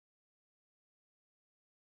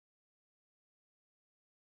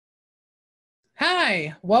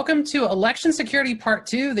Hi, welcome to Election Security Part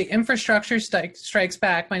 2, The Infrastructure Strikes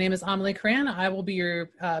Back. My name is Amélie Koran. I will be your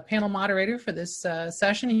panel moderator for this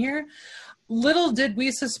session here. Little did we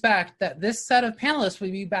suspect that this set of panelists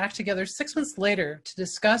would be back together 6 months later to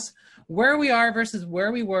discuss where we are versus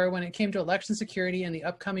where we were when it came to election security in the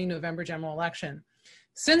upcoming November general election.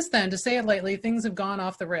 Since then, to say it lightly, things have gone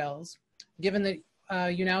off the rails, given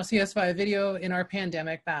that you now see us via video in our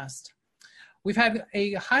pandemic past. We've had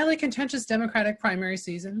a highly contentious Democratic primary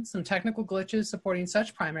season, some technical glitches supporting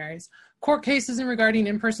such primaries, court cases regarding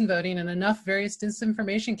in-person voting, and enough various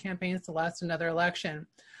disinformation campaigns to last another election.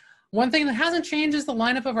 One thing that hasn't changed is the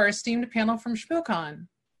lineup of our esteemed panel from ShmooCon.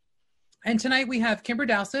 And tonight we have Kimber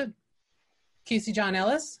Dowsett, Casey John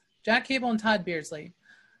Ellis, Jack Cable, and Todd Beardsley.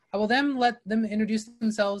 I will then let them introduce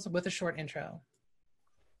themselves with a short intro.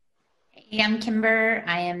 Hey, I'm Kimber.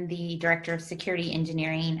 I am the Director of Security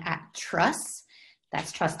Engineering at Truss.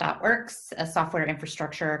 That's Truss.works, a software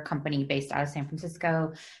infrastructure company based out of San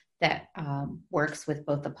Francisco that works with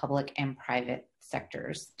both the public and private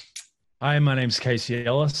sectors. Hi, my name's Casey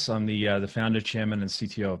Ellis. I'm the founder, chairman, and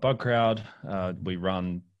CTO of BugCrowd. We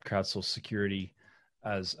run crowdsourced security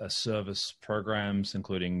as a service programs,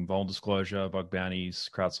 including vulnerability disclosure, bug bounties,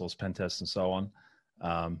 crowdsourced pen tests, and so on.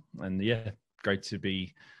 And yeah, great to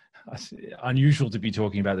be unusual to be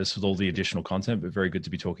talking about this with all the additional content, but very good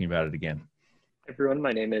to be talking about it again. Everyone,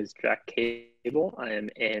 my name is Jack Cable. I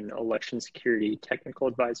am an election security technical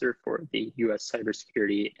advisor for the U.S.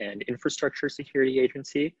 Cybersecurity and Infrastructure Security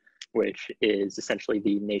Agency, which is essentially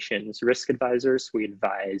the nation's risk advisors. We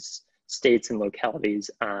advise states and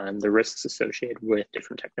localities on the risks associated with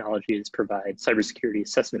different technologies, provide cybersecurity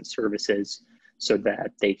assessment services so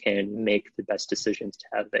that they can make the best decisions to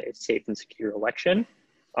have a safe and secure election.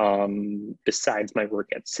 Besides my work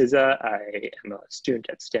at CISA, I am a student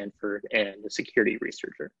at Stanford and a security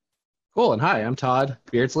researcher. Cool, and hi, I'm Todd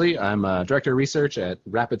Beardsley. I'm a Director of Research at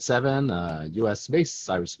Rapid7, a US-based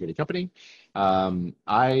cybersecurity company.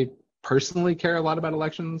 I personally care a lot about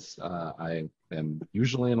elections. I am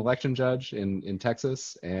usually an election judge in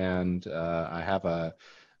Texas, and I have a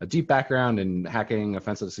deep background in hacking,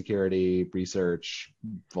 offensive security, research,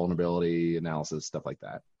 vulnerability analysis, stuff like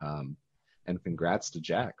that. And congrats to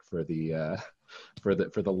Jack for the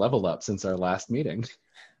level up since our last meeting.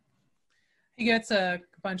 He gets a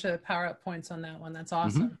bunch of power up points on that one. That's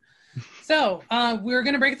awesome. So we're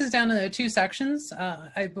going to break this down into two sections,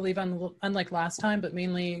 I believe, unlike last time, but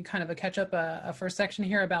mainly kind of a catch up, a first section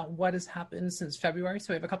here about what has happened since February. So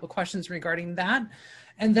we have a couple of questions regarding that.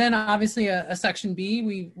 And then obviously a section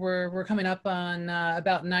B, we're coming up on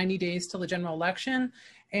about 90 days till the general election.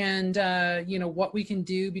 And, what we can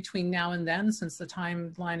do between now and then, since the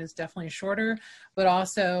timeline is definitely shorter, but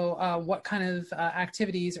also what kind of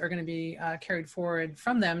activities are going to be carried forward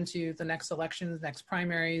from them to the next elections, next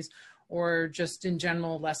primaries, or just in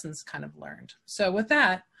general lessons kind of learned. So with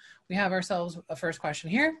that, we have ourselves a first question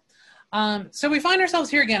here. So we find ourselves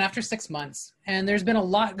here again after 6 months, and there's been a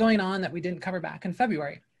lot going on that we didn't cover back in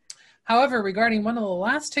February. However, regarding one of the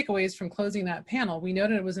last takeaways from closing that panel, we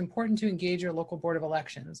noted it was important to engage your local board of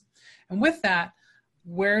elections. And with that,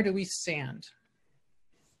 where do we stand?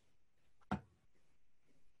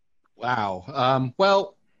 Wow.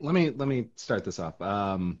 Well, let me start this off.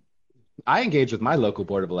 I engaged with my local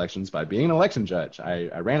board of elections by being an election judge.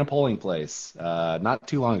 I ran a polling place not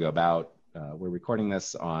too long ago. We're recording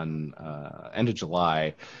this on end of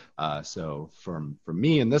July, so from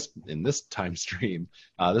me in this time stream,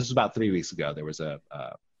 this was about 3 weeks ago. There was a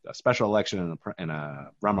special election and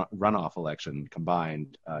a runoff election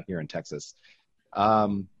combined here in Texas.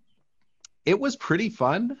 It was pretty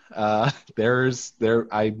fun. I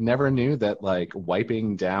never knew that like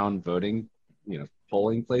wiping down voting,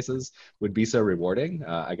 polling places would be so rewarding.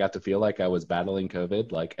 I got to feel like I was battling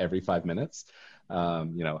COVID like every 5 minutes.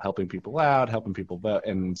 Helping people out, helping people vote.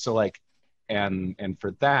 And so and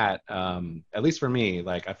for that, at least for me,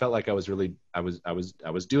 like I felt like I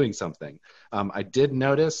was doing something. I did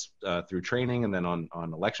notice through training and then on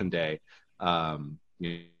election day, the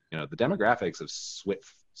demographics have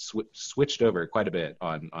switched over quite a bit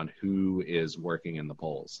on who is working in the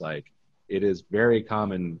polls. Like it is very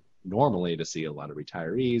common normally to see a lot of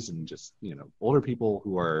retirees and just older people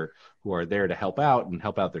who are there to help out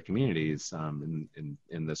their communities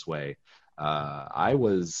in this way. I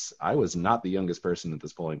was not the youngest person at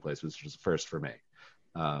this polling place, which was first for me.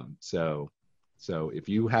 So if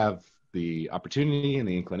you have the opportunity and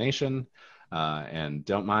the inclination and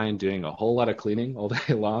don't mind doing a whole lot of cleaning all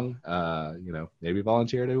day long, maybe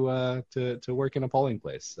volunteer to work in a polling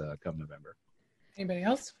place come November. Anybody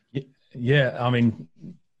else? Yeah, I mean,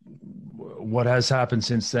 what has happened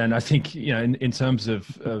since then, I think, in terms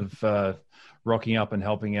of rocking up and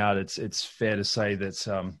helping out, it's fair to say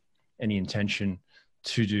that any intention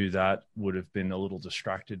to do that would have been a little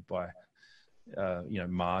distracted by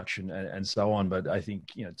March and so on. But I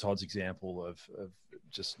think Todd's example of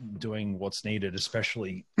just doing what's needed,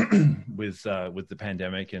 especially with the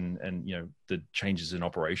pandemic and the changes in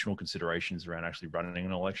operational considerations around actually running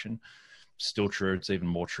an election, still true. It's even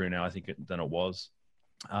more true now, I think, than it was.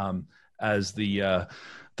 As the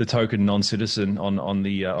token non-citizen on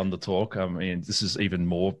the talk, I mean, this is even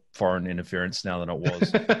more foreign interference now than it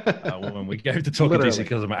was when we gave the talk at DC,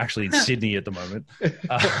 because I'm actually in Sydney at the moment.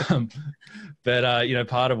 But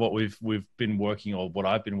part of what we've been working, or what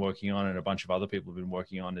I've been working on, and a bunch of other people have been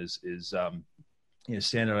working on, is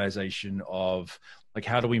standardization of, like,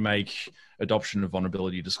 how do we make adoption of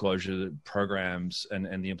vulnerability disclosure programs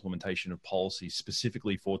and the implementation of policy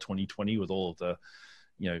specifically for 2020, with all of the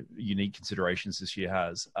unique considerations this year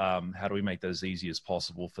has. How do we make that as easy as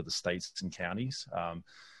possible for the states and counties?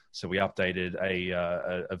 So we updated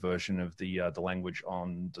a version of the language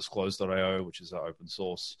on disclose.io, which is an open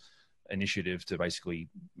source initiative to basically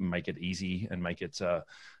make it easy and make it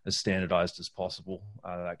as standardized as possible.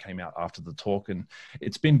 That came out after the talk, and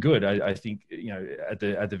it's been good. I think at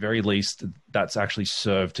the very least, that's actually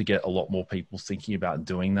served to get a lot more people thinking about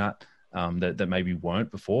doing that. That maybe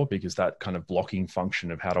weren't before, because that kind of blocking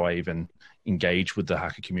function of how do I even engage with the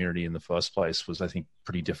hacker community in the first place was, I think,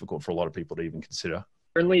 pretty difficult for a lot of people to even consider.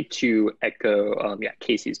 Certainly, to echo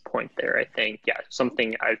Casey's point there, I think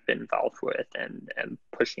something I've been involved with and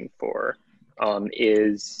pushing for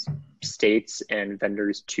is states and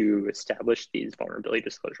vendors to establish these vulnerability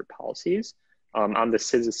disclosure policies. On the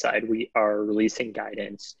CISA side, we are releasing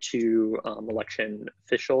guidance to election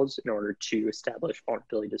officials in order to establish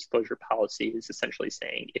vulnerability disclosure policies, essentially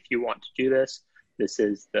saying, if you want to do this, this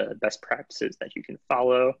is the best practices that you can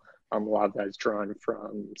follow. A lot of that is drawn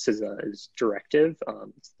from CISA's directive.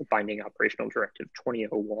 It's the Binding Operational Directive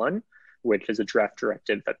 2001, which is a draft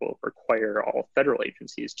directive that will require all federal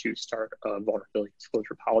agencies to start a vulnerability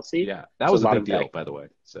disclosure policy. Yeah, that was a big deal, by the way.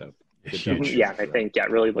 So. Huge. Yeah, I think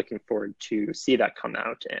really looking forward to see that come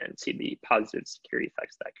out and see the positive security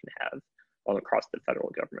effects that can have all across the federal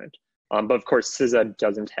government. But of course, CISA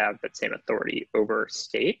doesn't have that same authority over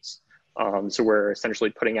states. So we're essentially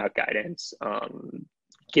putting out guidance,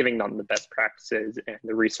 giving them the best practices and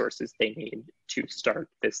the resources they need to start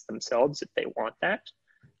this themselves if they want that.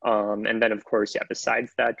 And then of course,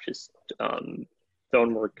 besides that, just the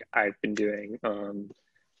own work I've been doing.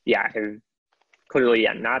 I've clearly,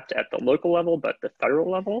 not at the local level, but the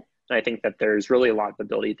federal level. And I think that there's really a lot of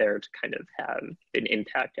ability there to kind of have an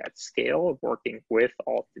impact at scale of working with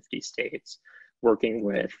all 50 states, working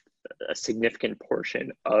with a significant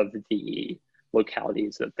portion of the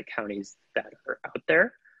localities of the counties that are out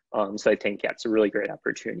there. So I think it's a really great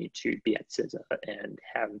opportunity to be at CISA and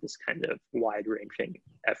have this kind of wide-ranging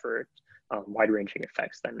effort, wide-ranging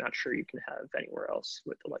effects that I'm not sure you can have anywhere else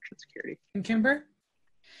with election security. And Kimber?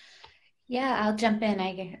 Yeah, I'll jump in.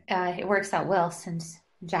 It works out well since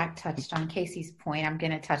Jack touched on Casey's point. I'm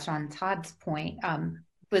going to touch on Todd's point.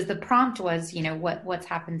 The prompt was, what's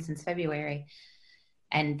happened since February,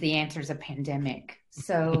 and the answer is a pandemic.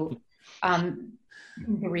 So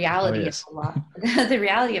the reality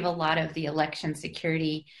of a lot of the election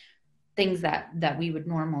security things that we would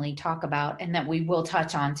normally talk about and that we will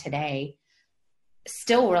touch on today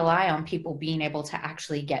still rely on people being able to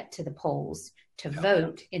actually get to the polls to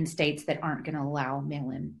vote in states that aren't going to allow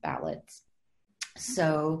mail-in ballots.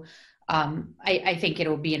 So I think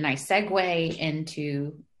it'll be a nice segue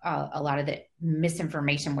into a lot of the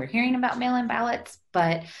misinformation we're hearing about mail-in ballots.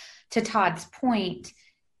 But to Todd's point,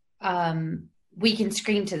 we can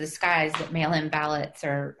scream to the skies that mail-in ballots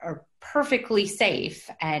are perfectly safe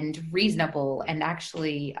and reasonable and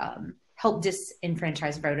actually help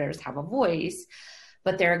disenfranchised voters have a voice.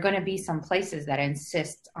 But there are going to be some places that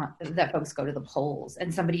insist that folks go to the polls,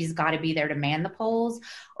 and somebody's got to be there to man the polls,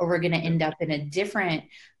 or we're going to end up in a different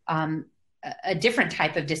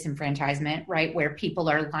type of disenfranchisement, right? Where people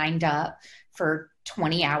are lined up for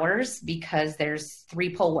 20 hours because there's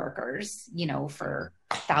 3 poll workers, for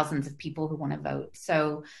thousands of people who want to vote.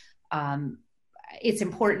 So it's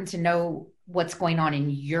important to know what's going on in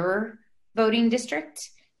your voting district.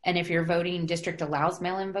 And if your voting district allows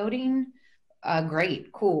mail-in voting,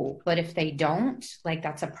 great, cool. But if they don't,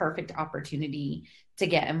 that's a perfect opportunity to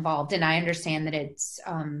get involved. And I understand that it's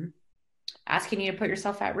asking you to put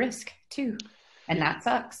yourself at risk too. And that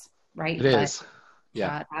sucks, right? It is.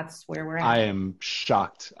 Yeah. That's where we're at. I am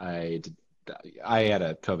shocked. I I had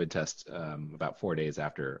a COVID test about 4 days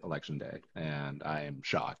after election day, and I am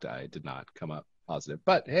shocked I did not come up positive.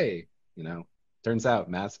 But hey, turns out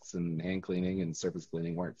masks and hand cleaning and surface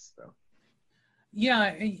cleaning works. So.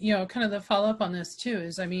 Yeah, kind of the follow up on this too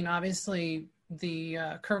is, I mean, obviously the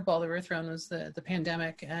curveball that we were thrown was the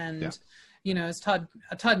pandemic, and as Todd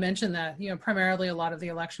mentioned that primarily a lot of the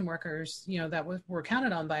election workers that were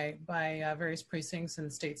counted on by various precincts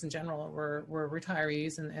and states in general were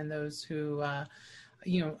retirees and those who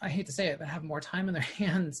I hate to say it, but have more time in their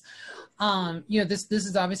hands. This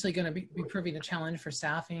is obviously going to be proving a challenge for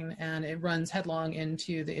staffing, and it runs headlong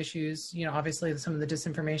into the issues, obviously some of the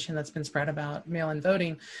disinformation that's been spread about mail-in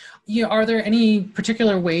voting. Are there any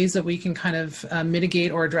particular ways that we can kind of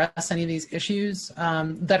mitigate or address any of these issues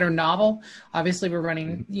that are novel? Obviously, we're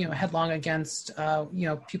running, headlong against,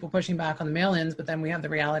 people pushing back on the mail-ins, but then we have the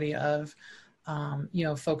reality of,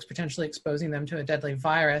 folks potentially exposing them to a deadly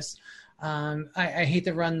virus. I hate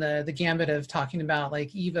to run the gambit of talking about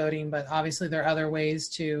like e-voting, but obviously there are other ways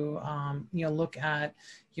to, look at,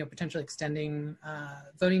 potentially extending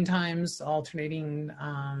voting times, alternating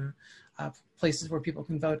places where people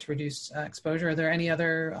can vote to reduce exposure. Are there any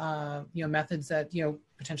other, methods that,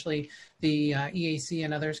 potentially the EAC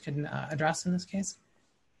and others can address in this case?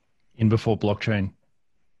 In before blockchain.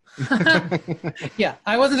 Yeah,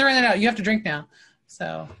 I wasn't throwing that out. You have to drink now.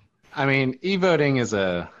 So, I mean, e-voting is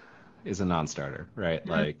a non-starter, right?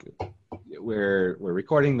 Mm-hmm. Like we're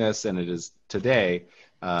recording this, and it is today,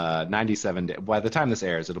 97 days. By the time this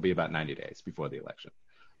airs, it'll be about 90 days before the election.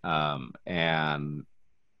 And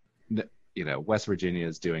West Virginia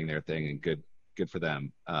is doing their thing, and good for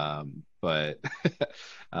them. But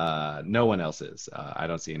no one else is. I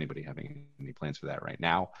don't see anybody having any plans for that right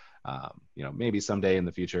now. Maybe someday in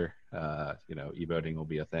the future, e-voting will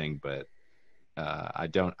be a thing, but I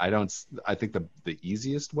think the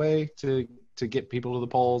easiest way to get people to the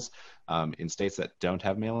polls in states that don't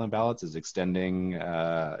have mail-in ballots is extending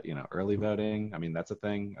early voting. I mean, that's a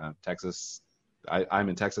thing. Texas, I'm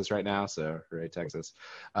in Texas right now, so hooray Texas.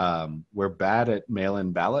 We're bad at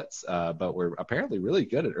mail-in ballots, but we're apparently really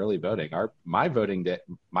good at early voting. My voting day,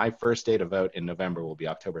 my first day to vote in November will be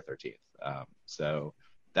October 13th. So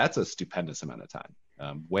that's a stupendous amount of time,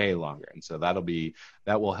 way longer. And so that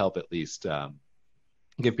will help at least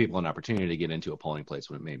give people an opportunity to get into a polling place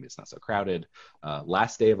when maybe it's not so crowded.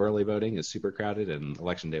 Last day of early voting is super crowded, and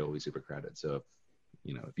election day will be super crowded. So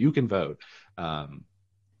if you can vote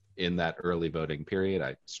in that early voting period,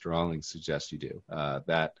 I strongly suggest you do.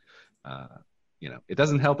 It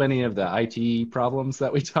doesn't help any of the IT problems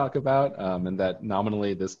that we talk about, and that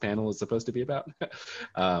nominally this panel is supposed to be about.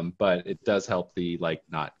 But it does help the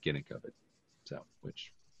not getting COVID. So,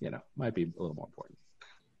 which, might be a little more important.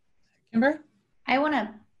 Kimber? I want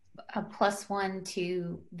a +1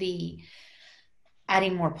 to the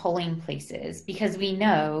adding more polling places, because we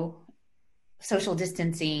know social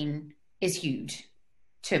distancing is huge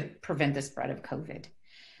to prevent the spread of COVID.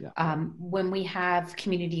 Yeah. When we have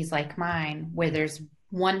communities like mine where there's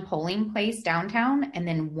one polling place downtown and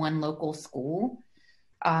then one local school,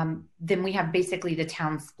 then we have basically the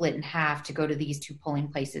town split in half to go to these two polling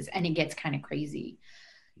places, and it gets kind of crazy.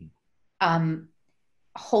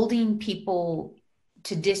 Holding people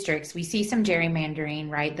to districts, we see some gerrymandering,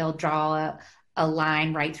 right? They'll draw a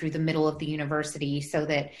line right through the middle of the university so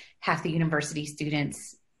that half the university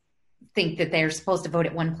students think that they're supposed to vote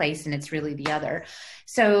at one place and it's really the other.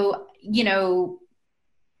 So,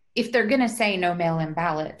 if they're going to say no mail-in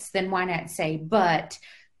ballots, then why not say, but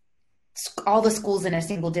all the schools in a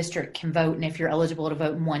single district can vote, and if you're eligible to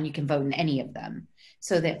vote in one, you can vote in any of them,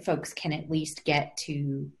 so that folks can at least get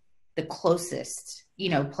to the closest,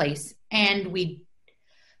 place. And we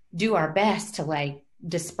do our best to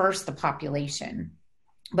disperse the population.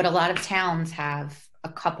 But a lot of towns have a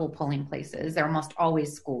couple polling places. They're almost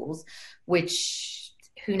always schools, which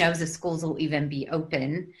who knows if schools will even be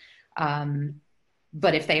open.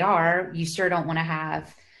 But if they are, you sure don't want to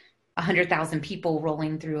have 100,000 people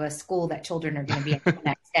rolling through a school that children are going to be at the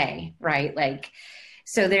next day, right?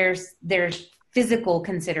 So there's physical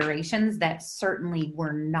considerations that certainly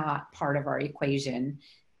were not part of our equation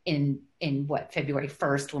in February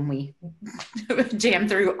 1st, when we jammed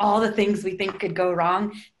through all the things we think could go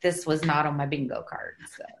wrong. This was not on my bingo card.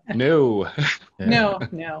 So. No.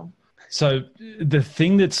 No. So the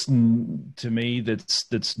thing that's to me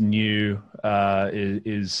that's new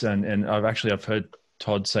is and I've heard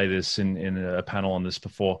Todd say this in a panel on this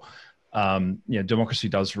before. Democracy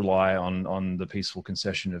does rely on the peaceful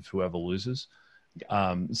concession of whoever loses.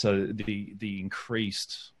 So the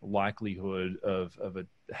increased likelihood of a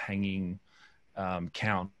hanging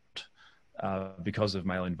count because of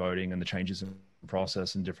mail-in voting and the changes in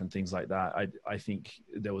process and different things like that. I think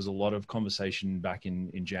there was a lot of conversation back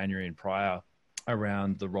in January and prior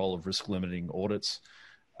around the role of risk limiting audits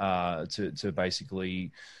to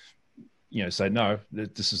basically, say, no,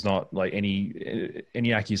 this is not like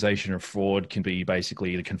any accusation of fraud can be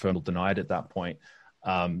basically either confirmed or denied at that point.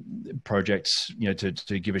 Projects,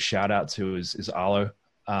 to give a shout out to is Arlo,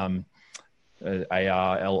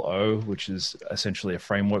 ARLO, which is essentially a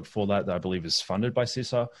framework for that I believe is funded by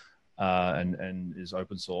CISA and is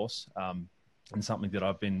open source. And something that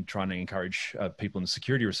I've been trying to encourage people in the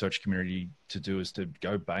security research community to do is to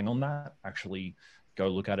go bang on that, actually go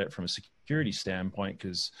look at it from a security standpoint,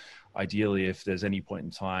 because ideally, if there's any point in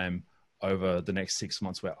time over the next 6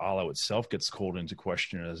 months where Arlo itself gets called into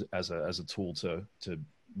question as a tool to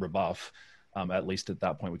rebuff, at least at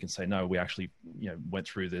that point we can say, no, we actually went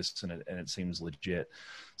through this and it seems legit.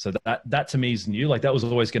 So that to me is new. Like, that was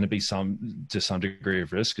always going to be to some degree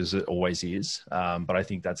of risk, as it always is. But I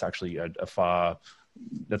think that's actually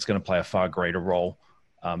that's going to play a far greater role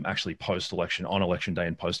actually post-election, on election day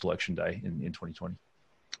and post-election day in 2020.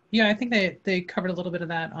 Yeah, I think they covered a little bit of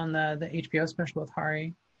that on the HBO special with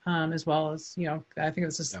Hari, as well as, I think it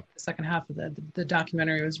was the second half of the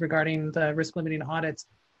documentary was regarding the risk limiting audits.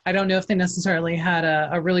 I don't know if they necessarily had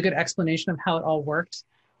a really good explanation of how it all worked.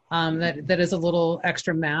 That is a little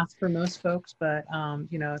extra math for most folks, but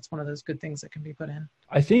it's one of those good things that can be put in.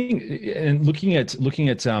 I think, and looking at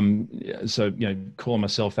so calling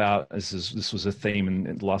myself out as this was a theme,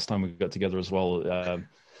 and the last time we got together as well,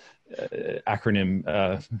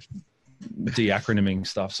 de-acronyming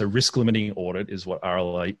stuff. So risk limiting audit is what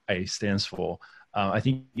RLA stands for. I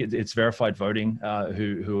think it's Verified Voting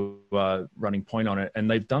who are running point on it,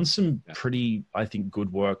 and they've done some pretty, I think,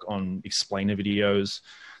 good work on explainer videos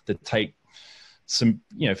that take some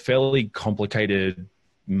fairly complicated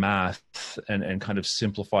math and kind of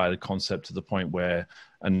simplify the concept to the point where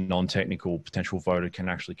a non-technical potential voter can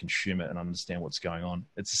actually consume it and understand what's going on.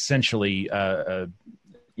 It's essentially a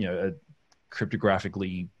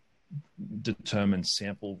cryptographically determined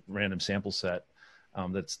random sample set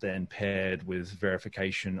that's then paired with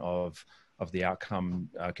verification of the outcome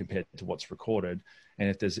compared to what's recorded. And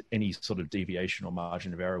if there's any sort of deviation or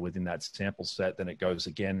margin of error within that sample set, then it goes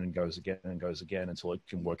again and goes again and goes again until it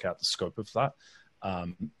can work out the scope of that.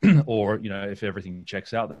 Or, if everything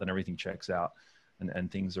checks out, then everything checks out and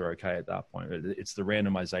things are okay at that point. It's the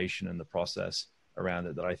randomization and the process around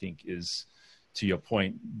it that I think is, to your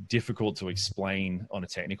point, difficult to explain on a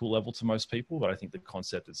technical level to most people, but I think the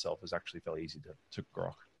concept itself is actually fairly easy to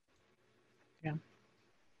grok. Yeah.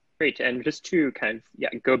 Great. And just to kind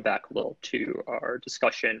of go back a little to our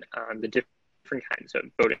discussion on the different kinds of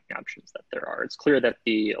voting options that there are. It's clear that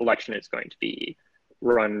the election is going to be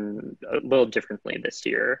run a little differently this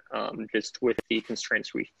year, just with the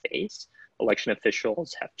constraints we face. Election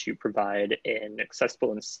officials have to provide an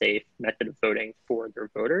accessible and safe method of voting for their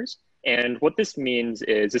voters. And what this means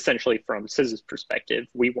is, essentially, from CISA's perspective,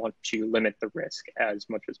 we want to limit the risk as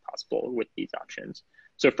much as possible with these options.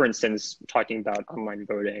 So, for instance, talking about online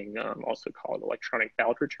voting, also called electronic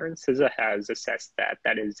ballot return, CISA has assessed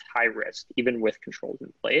that is high risk, even with controls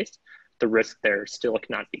in place. The risk there still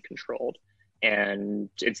cannot be controlled. And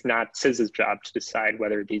it's not CISA's job to decide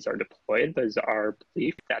whether these are deployed, but it's our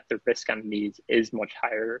belief that the risk on these is much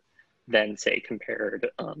higher than, say, compared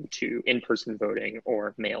to in-person voting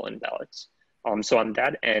or mail-in ballots. So on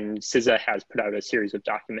that end, CISA has put out a series of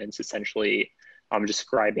documents essentially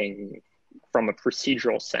describing, from a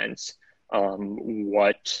procedural sense,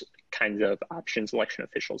 what kinds of options election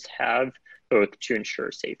officials have, both to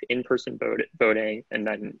ensure safe in-person voting and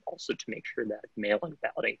then also to make sure that mail-in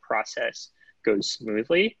balloting process goes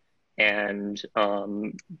smoothly. And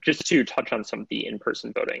just to touch on some of the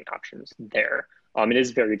in-person voting options there, it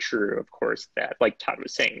is very true, of course, that, like Todd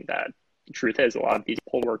was saying, that the truth is a lot of these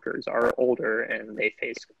poll workers are older and they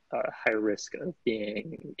face a higher risk of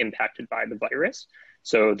being impacted by the virus.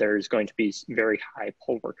 So there's going to be very high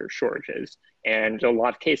poll worker shortages. And in a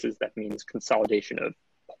lot of cases, that means consolidation of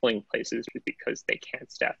polling places because they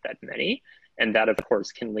can't staff that many. And that, of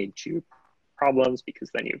course, can lead to problems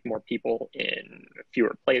because then you have more people in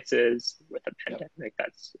fewer places. With a pandemic,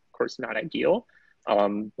 that's, of course, not ideal.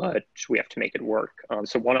 But we have to make it work.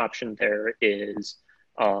 So one option there is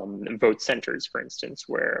vote centers, for instance,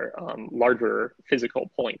 where larger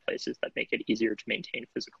physical polling places that make it easier to maintain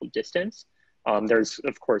physical distance. There's,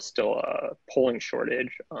 of course, still a polling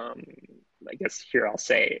shortage. I guess here I'll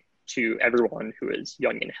say, to everyone who is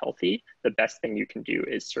young and healthy, the best thing you can do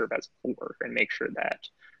is serve as a poll worker and make sure that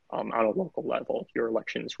on a local level, your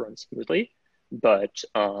elections run smoothly. But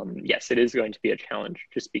yes, it is going to be a challenge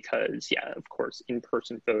just because, yeah, of course,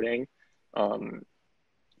 in-person voting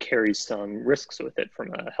carries some risks with it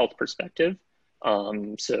from a health perspective.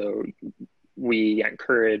 So we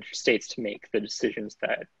encourage states to make the decisions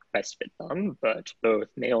that best fit them, but both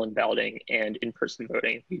mail-in balloting and in-person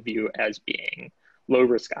voting we view as being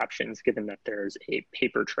low-risk options, given that there's a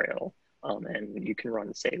paper trail and you can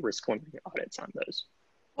run, say, risk limiting audits on those.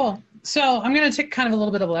 Cool. So I'm going to take kind of a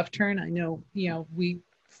little bit of a left turn. I know, we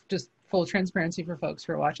just full transparency for folks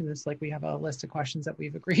who are watching this, like we have a list of questions that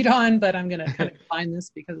we've agreed on, but I'm going to kind of define this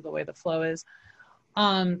because of the way the flow is.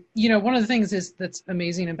 One of the things that's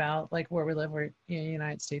amazing about like where we live, we're in the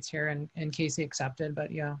United States here, and Casey accepted,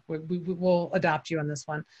 but yeah, we'll adopt you on this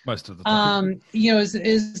one. Most of the time.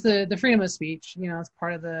 Is the freedom of speech, it's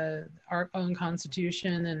part of our own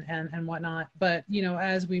constitution and whatnot. But,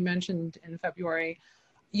 as we mentioned in February,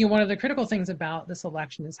 one of the critical things about this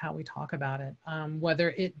election is how we talk about it,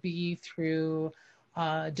 whether it be through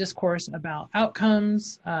discourse about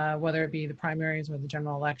outcomes, whether it be the primaries or the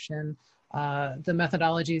general election, the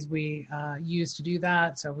methodologies we use to do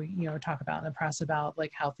that. So we, talk about in the press about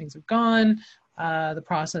like how things have gone, the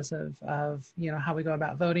process of how we go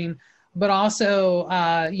about voting, but also,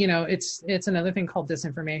 it's another thing called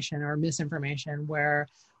disinformation or misinformation where,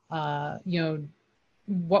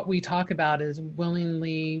 what we talk about is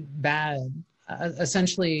willingly bad,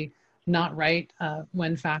 essentially not right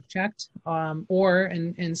when fact checked, or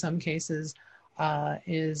in some cases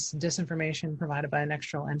is disinformation provided by an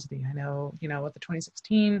external entity. I know, with the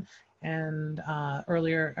 2016 and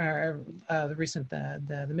earlier, the recent,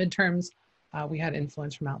 the midterms, we had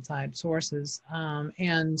influence from outside sources.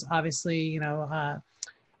 And obviously,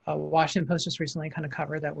 Washington Post just recently kind of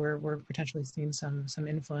covered that we're potentially seeing some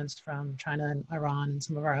influence from China and Iran and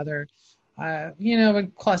some of our other, we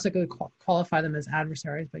classically qualify them as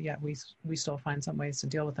adversaries, but yet we still find some ways to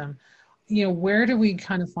deal with them. Where do we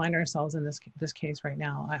kind of find ourselves in this case right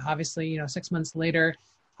now? Obviously, 6 months later,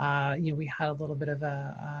 we had a little bit of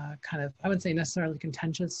a kind of, I wouldn't say necessarily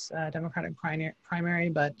contentious Democratic primary,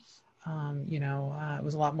 but it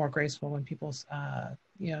was a lot more graceful when people,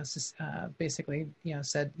 basically,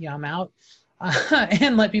 said, yeah, I'm out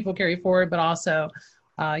and let people carry forward. But also,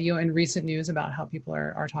 in recent news about how people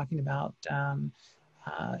are talking about, the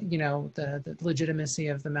legitimacy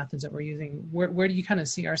of the methods that we're using. Where do you kind of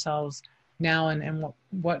see ourselves now, and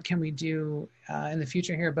what can we do in the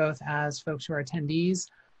future here, both as folks who are attendees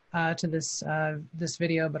to this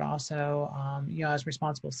video, but also, as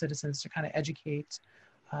responsible citizens to kind of educate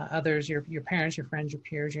others, your parents, your friends, your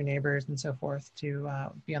peers, your neighbors, and so forth, to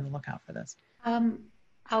be on the lookout for this?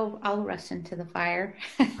 I'll rush into the fire.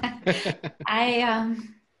 I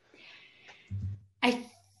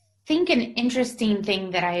think an interesting thing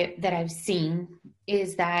that I've seen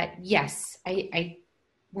is that, yes, I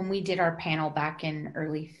when we did our panel back in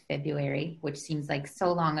early February, which seems like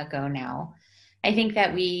so long ago now, I think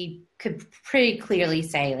that we could pretty clearly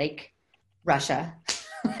say, like, Russia.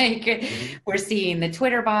 Like, we're seeing the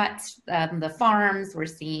Twitter bots, the farms, we're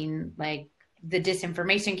seeing like the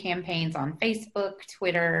disinformation campaigns on Facebook,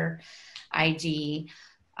 Twitter, IG.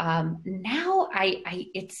 Now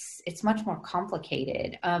it's much more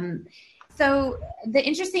complicated. So the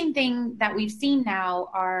interesting thing that we've seen now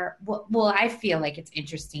are, well, I feel like it's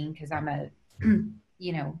interesting because I'm a,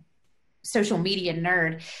 social media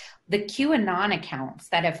nerd. The QAnon accounts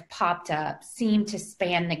that have popped up seem to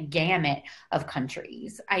span the gamut of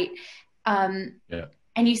countries. And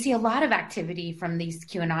you see a lot of activity from these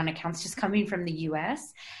QAnon accounts just coming from the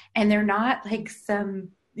US, and they're not like some,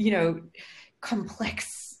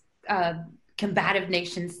 complex, combative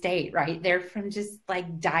nation state, right? They're from just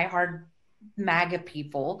like diehard MAGA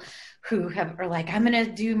people who are like, I'm going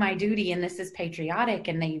to do my duty and this is patriotic,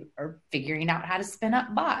 and they are figuring out how to spin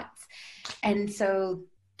up bots. And so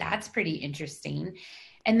that's pretty interesting.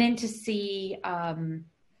 And then to see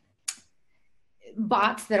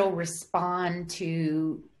bots that'll respond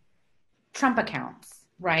to Trump accounts,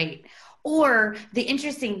 right? Or the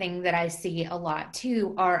interesting thing that I see a lot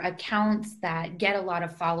too are accounts that get a lot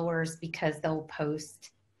of followers because they'll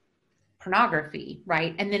post pornography,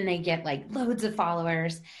 right? And then they get like loads of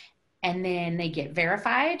followers, and then they get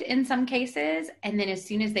verified in some cases. And then as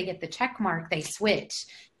soon as they get the check mark, they switch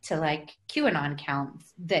to like QAnon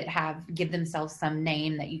accounts that give themselves some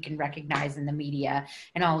name that you can recognize in the media.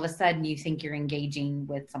 And all of a sudden you think you're engaging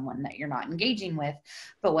with someone that you're not engaging with.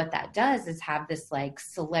 But what that does is have this like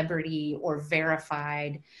celebrity or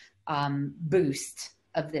verified boost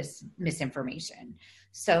of this misinformation.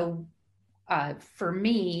 So for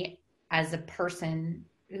me, as a person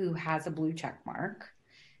who has a blue check mark,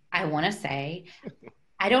 I want to say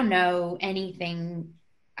I don't know anything.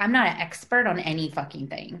 I'm not an expert on any fucking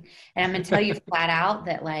thing. And I'm going to tell you flat out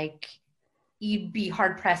that like, you'd be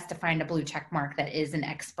hard pressed to find a blue check mark that is an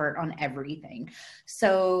expert on everything.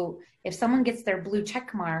 So if someone gets their blue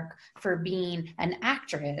check mark for being an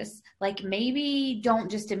actress, like maybe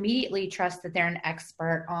don't just immediately trust that they're an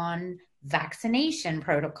expert on vaccination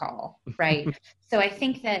protocol, right? So I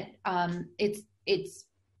think that it's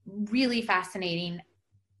really fascinating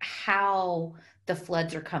how the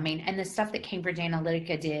floods are coming, and the stuff that Cambridge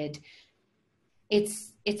Analytica did,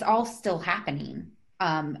 it's all still happening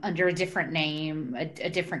under a different name, a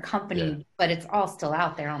different company, but it's all still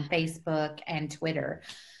out there on Facebook and Twitter.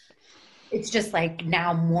 It's just like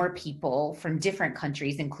now more people from different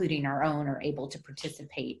countries, including our own, are able to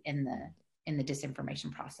participate in the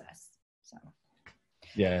disinformation process. So.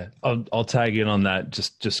 Yeah, I'll tag in on that.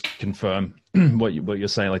 Just confirm what you're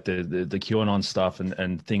saying, like the QAnon stuff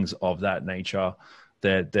and things of that nature.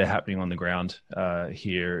 They're happening on the ground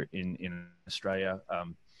here in Australia.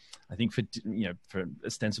 I think for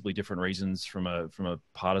ostensibly different reasons from a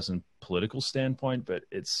partisan political standpoint, but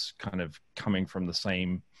it's kind of coming from the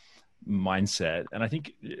same mindset. And I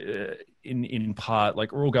think in part,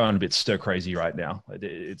 like we're all going a bit stir crazy right now.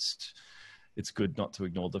 It's good not to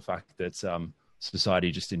ignore the fact that society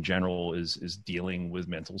just in general is dealing with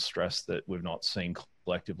mental stress that we've not seen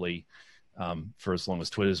collectively for as long as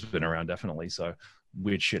Twitter's been around, definitely. So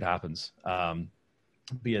weird shit happens.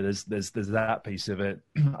 But yeah, there's that piece of it.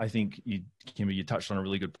 I think Kimber, you touched on a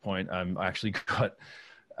really good point. I actually got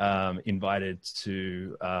invited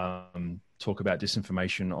to talk about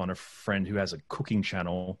disinformation on a friend who has a cooking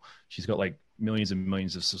channel. She's got like millions and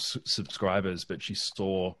millions of subscribers, but she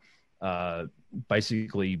saw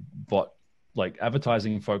basically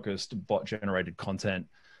advertising focused bot generated content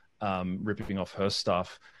ripping off her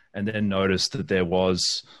stuff, and then noticed that there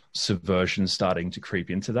was subversion starting to creep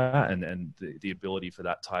into that, and the ability for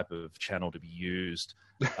that type of channel to be used.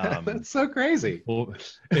 That's so crazy. Well,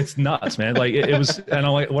 it's nuts, man. Like it was, and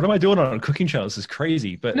I'm like, what am I doing on a cooking channel? This is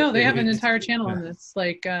crazy. But no, they have an entire channel on this,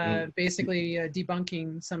 like basically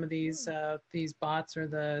debunking some of these bots or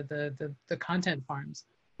the content farms.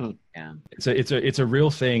 Yeah, it's a real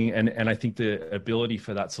thing, and I think the ability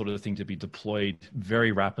for that sort of thing to be deployed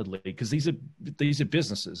very rapidly, because these are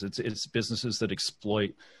businesses. It's businesses that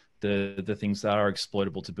exploit the things that are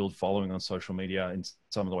exploitable to build following on social media in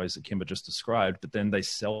some of the ways that Kimber just described. But then they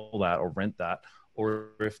sell that or rent that, or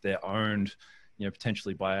if they're owned,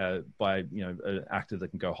 potentially by an actor that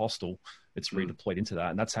can go hostile, it's redeployed into that,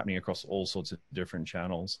 and that's happening across all sorts of different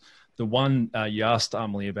channels. The one you asked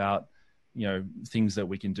Amélie about, things that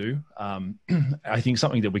we can do. I think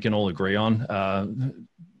something that we can all agree on,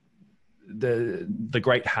 the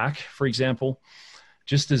great hack, for example,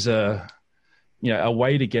 just as a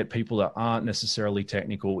way to get people that aren't necessarily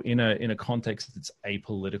technical in a context that's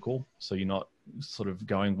apolitical. So you're not sort of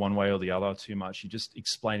going one way or the other too much. You're just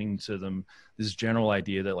explaining to them this general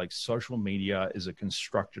idea that like social media is a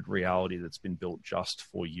constructed reality that's been built just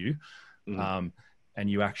for you. And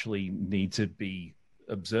you actually need to be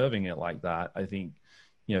observing it like that. I think,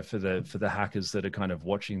 for the hackers that are kind of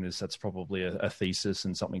watching this, that's probably a thesis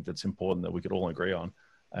and something that's important that we could all agree on.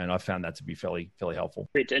 And I found that to be fairly helpful.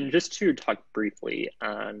 Great. And just to talk briefly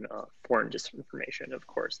on foreign disinformation, of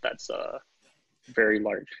course, that's a very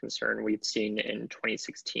large concern. We've seen in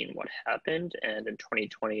 2016 what happened, and in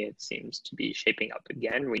 2020 it seems to be shaping up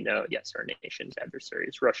again. We know, yes, our nation's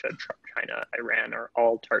adversaries, Russia, China, Iran, are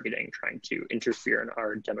all trying to interfere in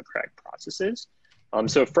our democratic processes.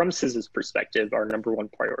 So from CIS's perspective, our number one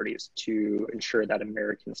priority is to ensure that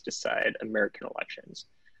Americans decide American elections.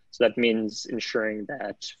 So that means ensuring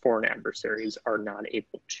that foreign adversaries are not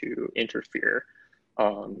able to interfere,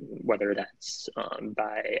 whether that's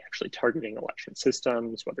by actually targeting election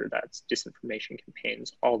systems, whether that's disinformation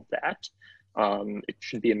campaigns, all of that. It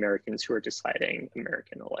should be Americans who are deciding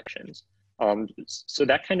American elections. So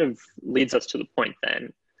that kind of leads us to the point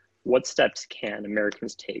then, what steps can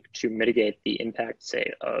Americans take to mitigate the impact,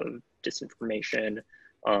 say, of disinformation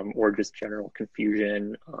or just general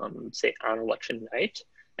confusion, say, on election night?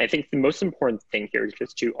 I think the most important thing here is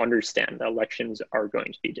just to understand that elections are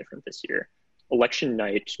going to be different this year. Election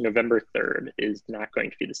night, November 3rd, is not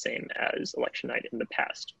going to be the same as election night in the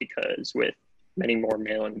past, because with many more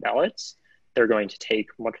mail-in ballots, they're going to take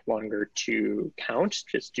much longer to count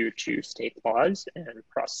just due to state laws and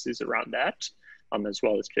processes around that. As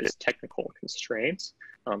well as just technical constraints,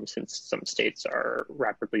 since some states are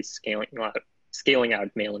rapidly scaling out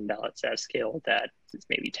mail-in ballots at a scale that is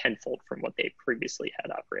maybe tenfold from what they previously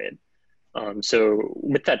had operated. So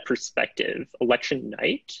with that perspective, election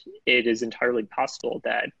night, it is entirely possible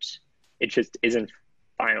that it just isn't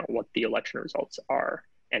final what the election results are.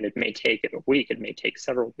 And it may take a week, it may take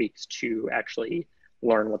several weeks to actually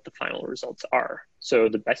learn what the final results are. So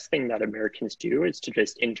the best thing that Americans do is to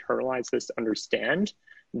just internalize this, understand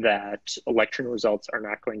that election results are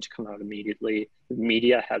not going to come out immediately. The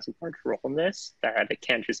media has a large role in this, that it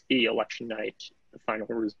can't just be election night, the final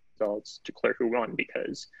results declare who won,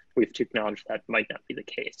 because we have to acknowledge that might not be the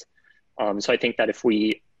case. So I think that if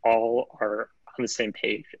we all are on the same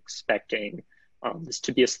page, expecting this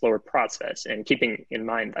to be a slower process, and keeping in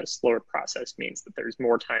mind that a slower process means that there's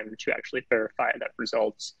more time to actually verify that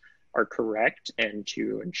results are correct and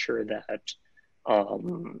to ensure that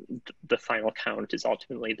the final count is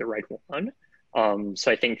ultimately the right one.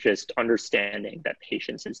 So I think just understanding that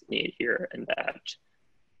patience is needed here, and that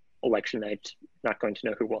election night, not going to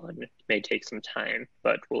know who won, it may take some time,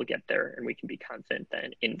 but we'll get there and we can be confident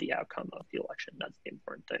then in the outcome of the election. That's the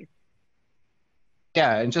important thing.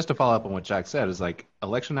 Yeah, and just to follow up on what Jack said, is like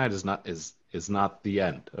election night is not the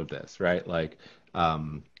end of this, right? Like,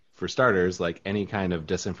 for starters, like any kind of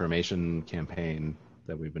disinformation campaign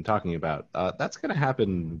that we've been talking about, that's going to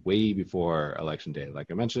happen way before election day.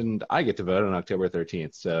 Like I mentioned, I get to vote on October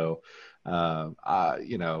 13th, so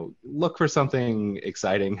look for something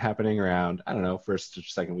exciting happening around, I don't know, first or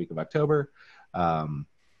second week of October.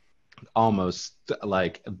 Almost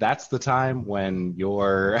like that's the time when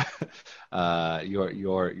your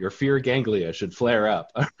fear ganglia should flare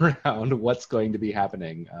up around what's going to be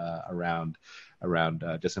happening around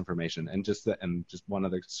disinformation. And just one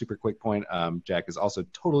other super quick point, Jack is also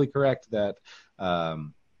totally correct that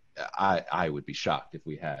I would be shocked if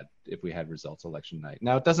we had results election night.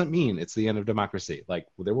 Now, it doesn't mean it's the end of democracy. Like,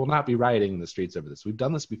 there will not be rioting in the streets over this. We've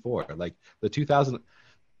done this before. Like the 2000.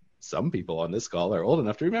 Some people on this call are old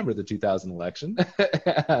enough to remember the 2000 election,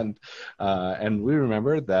 and we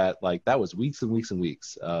remember that, like, that was weeks and weeks and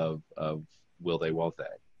weeks of will they, won't they,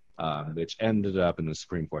 which ended up in the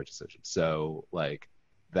Supreme Court decision. So, like,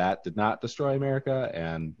 that did not destroy America,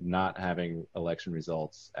 and not having election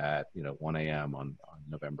results at 1 a.m. on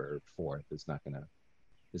November 4th is not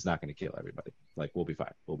gonna kill everybody. Like, we'll be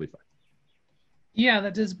fine. We'll be fine. Yeah,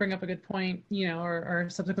 that does bring up a good point, or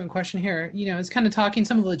subsequent question here. It's kind of talking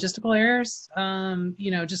some of the logistical errors.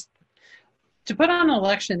 Just to put on an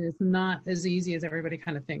election is not as easy as everybody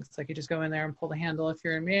kind of thinks. It's like you just go in there and pull the handle if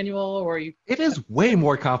you're in manual, or you. It is way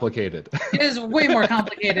more complicated. It is way more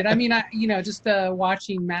complicated. I mean, just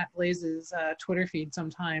watching Matt Blaze's Twitter feed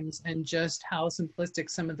sometimes, and just how simplistic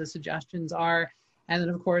some of the suggestions are. And then,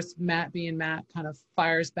 of course, Matt being Matt kind of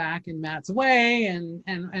fires back in Matt's way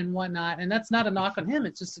and whatnot. And that's not a knock on him.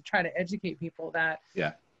 It's just to try to educate people that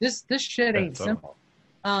this shit ain't simple.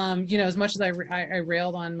 As much as I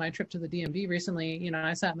railed on my trip to the DMV recently,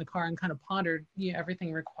 I sat in the car and kind of pondered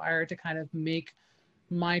everything required to kind of make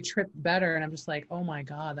my trip better. And I'm just like, oh my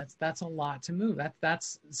God, that's a lot to move.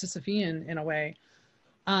 That's Sisyphean in a way.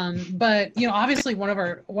 But obviously one of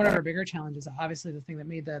our bigger challenges, obviously the thing that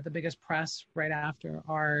made the biggest press right after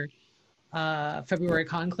our February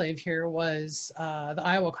conclave here was the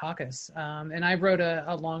Iowa caucus. And I wrote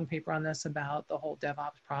a long paper on this about the whole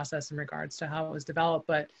DevOps process in regards to how it was developed.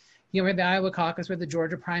 But we had the Iowa caucus, with the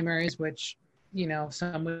Georgia primaries, which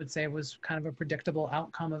some would say was kind of a predictable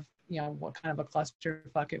outcome of what kind of a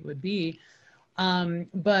clusterfuck it would be. That's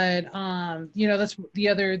the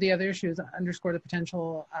other issue, is underscore the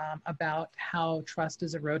potential about how trust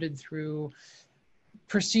is eroded through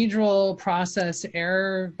procedural process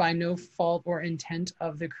error by no fault or intent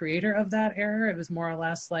of the creator of that error. It was more or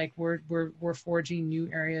less like we're forging new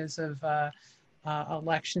areas of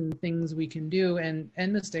election things we can do, and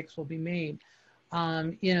mistakes will be made.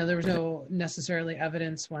 There was no necessarily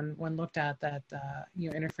evidence when looked at that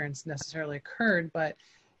interference necessarily occurred, but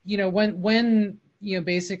when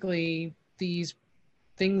basically these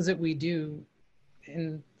things that we do,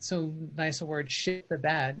 in so nice a word, shit the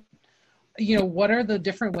bed, what are the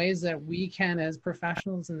different ways that we can, as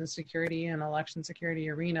professionals in the security and election security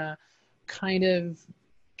arena, kind of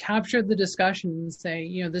capture the discussion and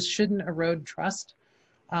say, this shouldn't erode trust.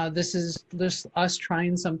 This is us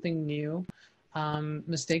trying something new.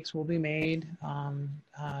 Mistakes will be made.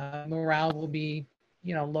 Morale will be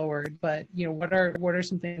lowered, but what are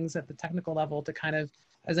some things at the technical level to kind of,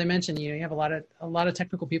 as I mentioned, you have a lot of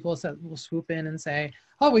technical people that will swoop in and say,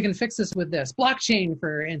 oh, we can fix this with this blockchain,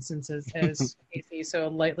 for instance, as Casey so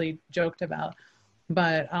lightly joked about.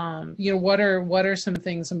 But what are some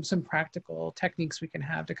things, some practical techniques we can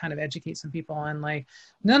have to kind of educate some people on, like,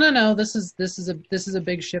 no, this is a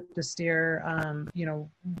big ship to steer.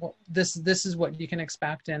 This is what you can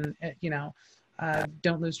expect, and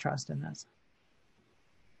don't lose trust in this.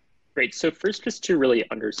 Great. So first, just to really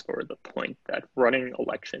underscore the point that running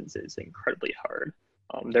elections is incredibly hard.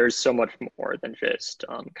 There's so much more than just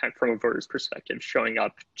kind of from a voter's perspective, showing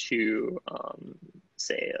up to,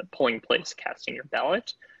 say, a polling place, casting your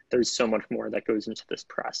ballot. There's so much more that goes into this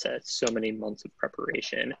process, so many months of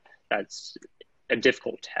preparation. That's a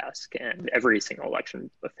difficult task. And every single election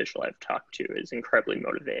official I've talked to is incredibly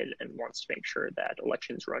motivated and wants to make sure that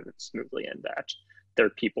elections run smoothly and that their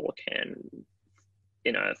people can,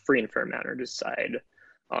 in a free and fair manner, decide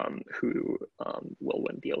who will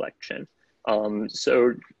win the election.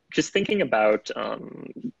 So just thinking about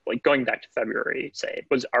like going back to February, say, it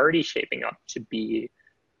was already shaping up to be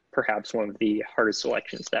perhaps one of the hardest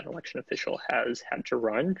elections that an election official has had to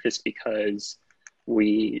run, just because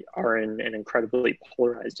we are in an incredibly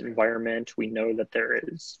polarized environment. We know that there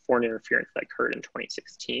is foreign interference that occurred in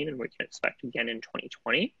 2016, and we can expect again in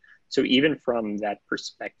 2020. So even from that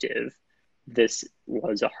perspective, this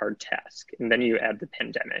was a hard task. And then you add the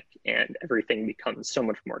pandemic and everything becomes so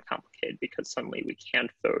much more complicated because suddenly we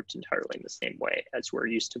can't vote entirely in the same way as we're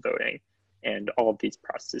used to voting. And all of these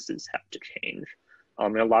processes have to change.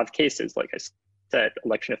 In a lot of cases, like I said,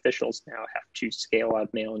 election officials now have to scale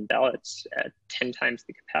out mail-in ballots at 10 times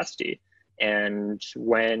the capacity. And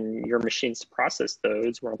when your machines process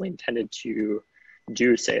those were only intended to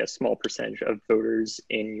do, say, a small percentage of voters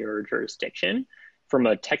in your jurisdiction, from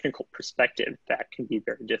a technical perspective, that can be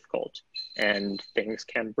very difficult and things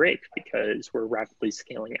can break because we're rapidly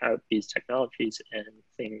scaling out these technologies and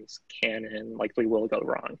things can and likely will go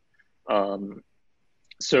wrong.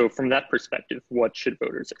 So from that perspective, what should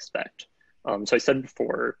voters expect? So I said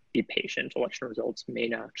before, be patient. Election results may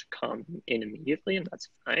not come in immediately, and that's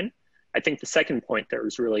fine. I think the second point there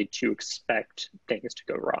is really to expect things to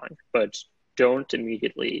go wrong, but don't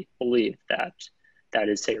immediately believe that that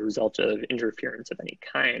is, say, a result of interference of any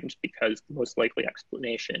kind, because the most likely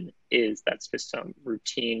explanation is that's just some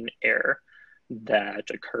routine error that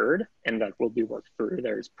occurred and that will be worked through.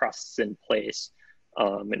 There's processes in place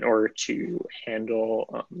in order to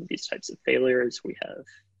handle these types of failures. We have,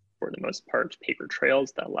 for the most part, paper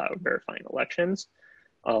trails that allow verifying elections.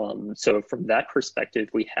 So from that perspective,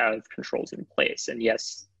 we have controls in place. And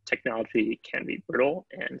yes, technology can be brittle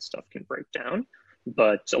and stuff can break down,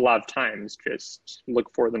 but a lot of times just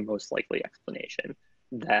look for the most likely explanation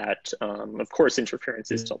that, of course,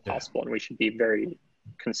 interference is still possible, and we should be very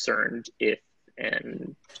concerned if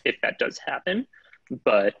that does happen.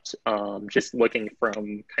 But just looking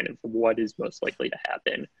from kind of what is most likely to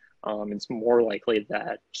happen, it's more likely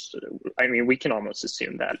that, I mean, we can almost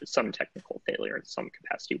assume that some technical failure in some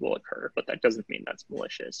capacity will occur, but that doesn't mean that's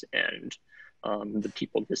malicious. And the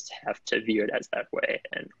people just have to view it as that way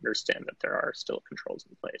and understand that there are still controls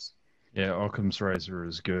in place. Yeah, Occam's razor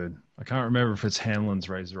is good. I can't remember if it's Hanlon's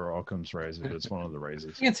razor or Occam's razor, but it's one of the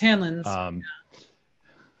razors. I think it's Hanlon's.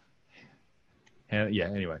 Yeah,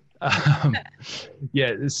 anyway.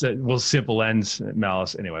 Yeah, well, simple ends,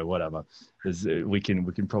 malice. Anyway, whatever. We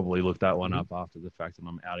can probably look that one up after the fact, and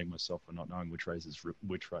I'm outing myself for not knowing which razor is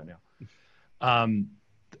which right now.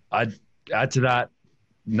 I'd add to that,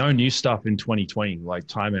 no new stuff in 2020, like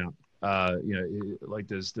timeout. Like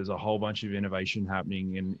there's a whole bunch of innovation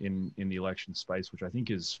happening in the election space, which I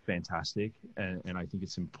think is fantastic, and I think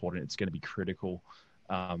it's important. It's going to be critical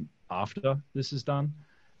after this is done.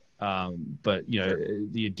 But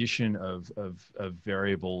the addition of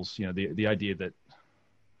variables, the idea that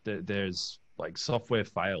there's like software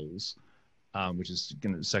fails, which is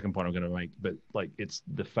the second point I'm going to make, but like it's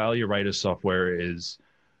the failure rate of software is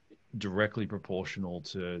directly proportional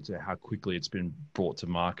to how quickly it's been brought to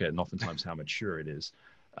market and oftentimes how mature it is.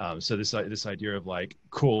 So this idea of like,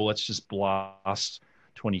 cool, let's just blast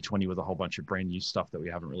 2020 with a whole bunch of brand new stuff that we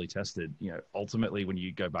haven't really tested. Ultimately, when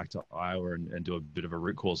you go back to Iowa and do a bit of a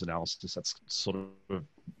root cause analysis, that's sort of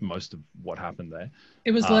most of what happened there.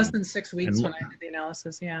 It was less than 6 weeks when I did the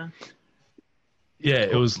analysis. Yeah. Yeah,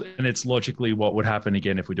 it was, and it's logically what would happen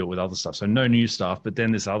again if we do it with other stuff. So no new stuff, but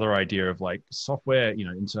then this other idea of like software,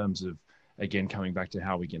 in terms of, again, coming back to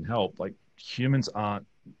how we can help, like humans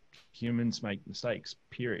make mistakes,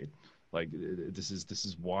 period. Like this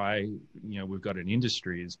is why, we've got an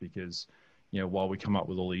industry, is because, while we come up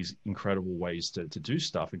with all these incredible ways to do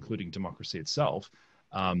stuff, including democracy itself,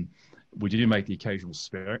 we do make the occasional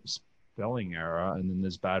spelling error, and then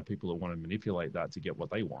there's bad people that want to manipulate that to get what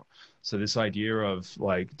they want. So this idea of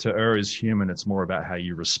like, to err is human, it's more about how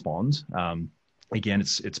you respond. Again,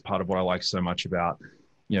 it's part of what I like so much about,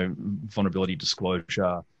 vulnerability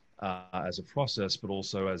disclosure as a process, but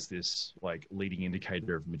also as this like leading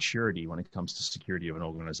indicator of maturity when it comes to security of an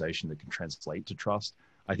organization that can translate to trust.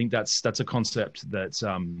 I think that's a concept that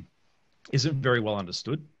isn't very well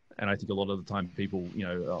understood And I think a lot of the time people,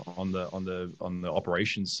 on the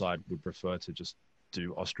operations side would prefer to just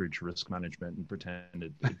do ostrich risk management and pretend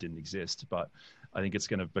it didn't exist. But I think it's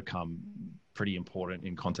going to become pretty important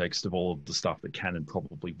in context of all of the stuff that can and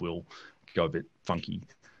probably will go a bit funky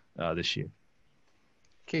this year.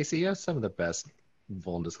 Casey, you have some of the best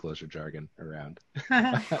vuln disclosure jargon around.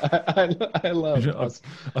 I love.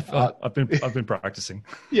 I've been practicing.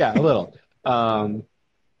 Yeah, a little.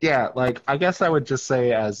 Yeah, like I guess I would just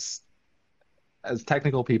say as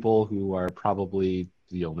technical people who are probably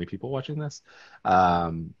the only people watching this,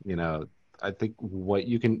 I think what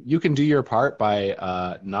you can do your part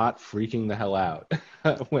by not freaking the hell out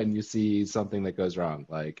when you see something that goes wrong.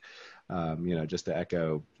 Like, just to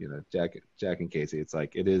echo, Jack and Casey, it's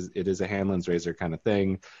like it is a Hanlon's razor kind of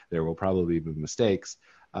thing. There will probably be mistakes.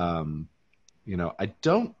 I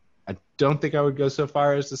don't think I would go so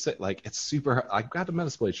far as to say like it's super hard. I've got the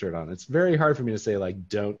Metasploit shirt on. It's very hard for me to say like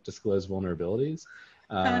don't disclose vulnerabilities.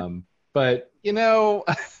 But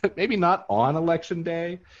maybe not on election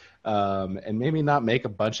day. And maybe not make a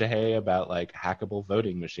bunch of hay about like hackable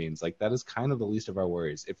voting machines. Like that is kind of the least of our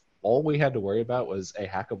worries. If all we had to worry about was a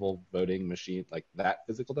hackable voting machine, like that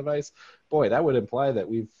physical device, boy, that would imply that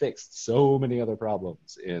we've fixed so many other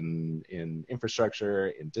problems in infrastructure,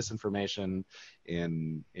 in disinformation,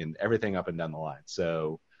 in everything up and down the line.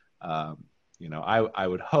 So, I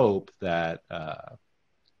would hope that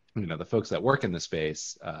the folks that work in the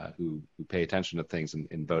space who pay attention to things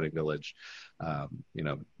in Voting Village,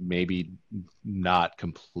 maybe not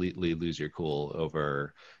completely lose your cool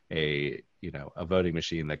over a voting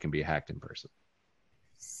machine that can be hacked in person.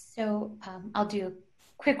 So I'll do a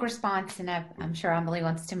quick response, and I'm sure Amélie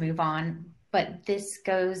wants to move on, but this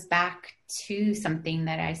goes back to something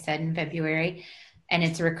that I said in February, and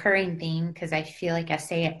it's a recurring theme because I feel like I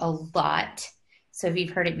say it a lot. So if you've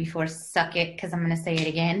heard it before, suck it, because I'm going to say it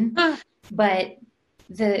again. But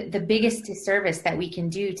the biggest disservice that we can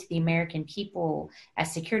do to the American people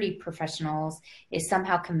as security professionals is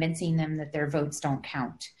somehow convincing them that their votes don't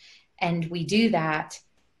count. And we do that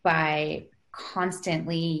by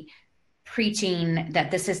constantly preaching that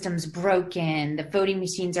the system's broken, the voting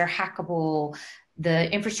machines are hackable,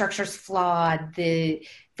 the infrastructure's flawed, the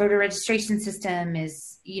voter registration system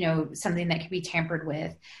is, something that can be tampered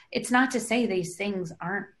with. It's not to say these things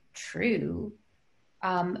aren't true,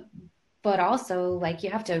 but also like you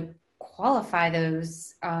have to qualify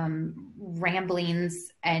those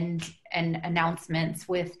ramblings and announcements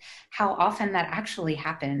with how often that actually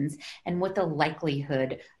happens and what the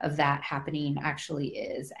likelihood of that happening actually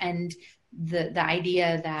is. And the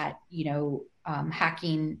idea that,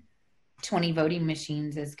 hacking 20 voting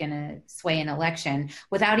machines is going to sway an election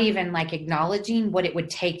without even like acknowledging what it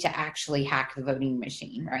would take to actually hack the voting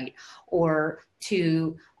machine, right? Or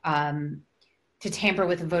to tamper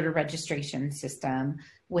with the voter registration system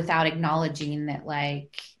without acknowledging that,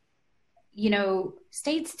 like,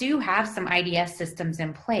 states do have some IDS systems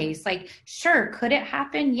in place. Like, sure, could it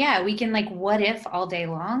happen? Yeah, we can like what if all day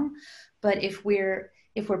long. But if we're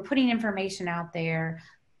putting information out there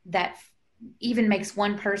that even makes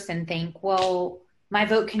one person think, well, my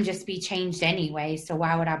vote can just be changed anyway, so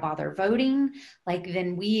why would I bother voting? Like,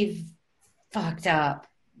 then we've fucked up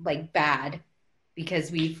like bad,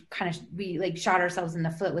 because we shot ourselves in the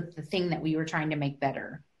foot with the thing that we were trying to make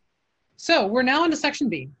better. So we're now into section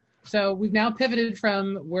B. So we've now pivoted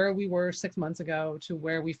from where we were 6 months ago to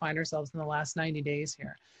where we find ourselves in the last 90 days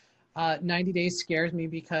here. 90 days scares me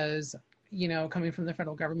because, coming from the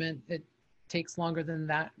federal government, it takes longer than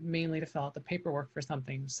that, mainly to fill out the paperwork for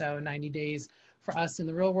something. So 90 days for us in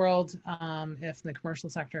the real world, if in the commercial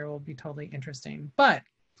sector, will be totally interesting. But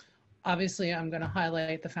obviously, I'm going to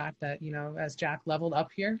highlight the fact that, as Jack leveled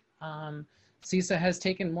up here, CISA has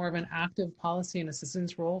taken more of an active policy and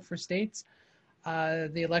assistance role for states.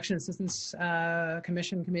 The Election Assistance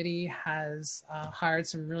Commission Committee has hired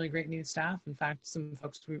some really great new staff. In fact, some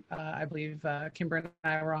folks who I believe Kimber and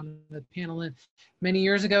I were on the panel many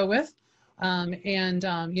years ago with.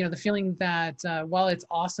 The feeling that while it's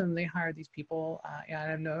awesome they hired these people,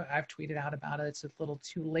 I know I've tweeted out about it, it's a little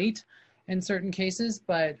too late in certain cases,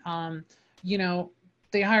 but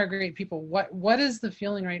they hire great people. What is the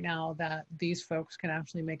feeling right now that these folks can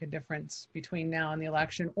actually make a difference between now and the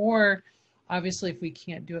election? Or obviously, if we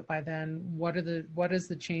can't do it by then, what is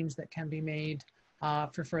the change that can be made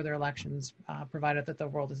for further elections, provided that the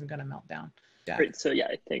world isn't going to melt down? Jack. Great. So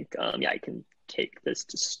I think I can take this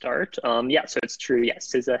to start. So it's true.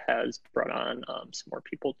 CISA has brought on some more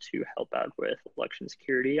people to help out with election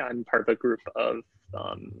security. I'm part of a group of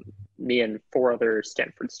me and 4 other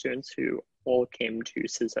Stanford students who all came to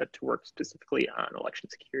CISA to work specifically on election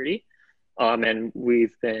security. And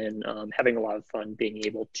we've been having a lot of fun being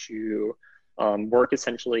able to work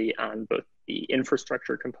essentially on both the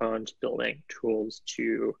infrastructure component, building tools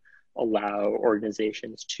to allow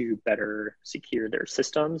organizations to better secure their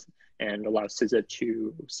systems and allow CISA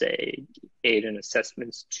to, say, aid in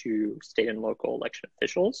assessments to state and local election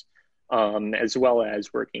officials, as well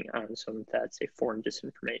as working on some of that, say, foreign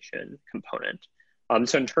disinformation component.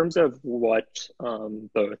 So in terms of what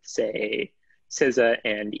both, say, CISA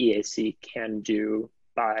and EAC can do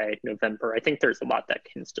by November, I think there's a lot that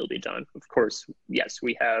can still be done. Of course, yes,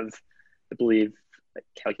 we have, I believe, I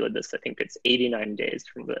calculated this, I think it's 89 days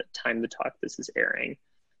from the time the talk this is airing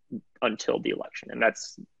until the election. And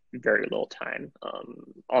that's very little time,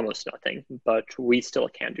 almost nothing, but we still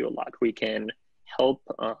can do a lot. We can help,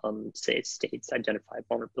 say, states identify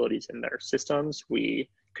vulnerabilities in their systems. We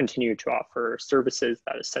continue to offer services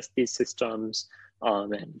that assess these systems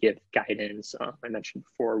and give guidance. I mentioned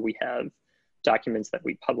before, we have documents that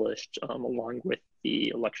we published along with the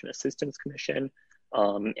Election Assistance Commission,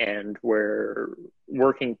 and we're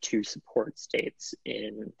working to support states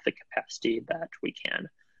in the capacity that we can.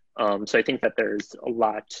 So I think that there's a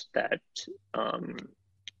lot that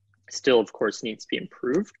still, of course, needs to be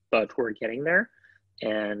improved, but we're getting there.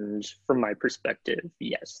 And from my perspective,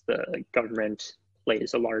 yes, the government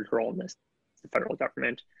plays a large role in this, the federal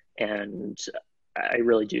government. And I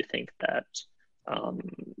really do think that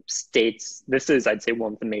states, this is, I'd say,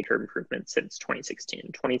 one of the major improvements since 2016.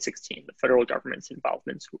 In 2016, the federal government's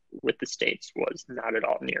involvement with the states was not at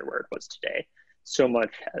all near where it was today. So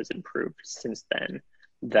much has improved since then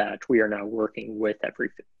that we are now working with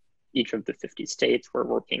each of the 50 states. We're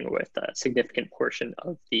working with a significant portion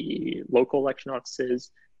of the local election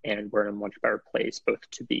offices, and we're in a much better place both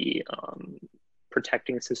to be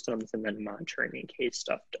protecting systems and then monitoring in case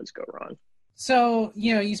stuff does go wrong. So,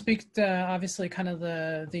 you speak to, obviously, kind of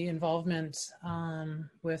the involvement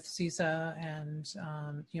with CISA and,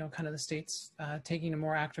 kind of the states taking a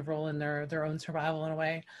more active role in their own survival in a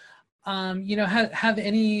way. Have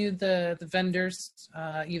any of the vendors,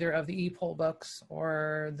 either of the e-poll books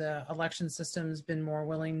or the election systems, been more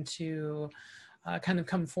willing to kind of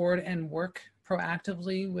come forward and work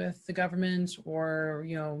proactively with the government, or,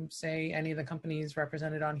 say, any of the companies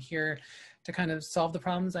represented on here to kind of solve the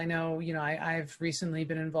problems? I know, I've recently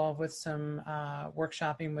been involved with some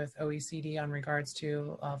workshopping with OECD on regards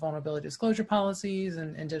to vulnerability disclosure policies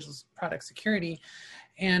and digital product security.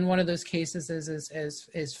 And one of those cases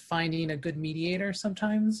is finding a good mediator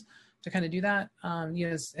sometimes to kind of do that.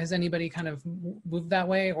 Has anybody kind of moved that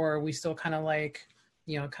way, or are we still kind of like,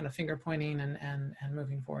 kind of finger pointing and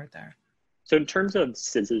moving forward there? So in terms of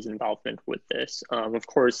CISA's involvement with this, of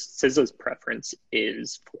course, CISA's preference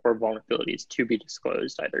is for vulnerabilities to be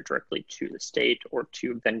disclosed either directly to the state or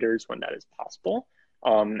to vendors when that is possible.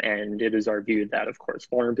 And it is our view that, of course,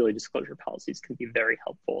 vulnerability disclosure policies can be very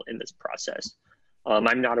helpful in this process.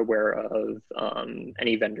 I'm not aware of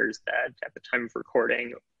any vendors that at the time of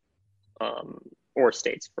recording, or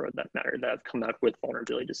states for that matter, that have come out with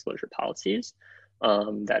vulnerability disclosure policies.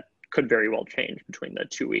 That could very well change between the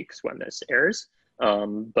 2 weeks when this airs.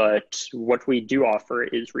 But what we do offer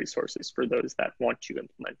is resources for those that want to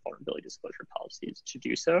implement vulnerability disclosure policies to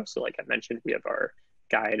do so. So like I mentioned, we have our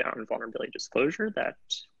guide on vulnerability disclosure that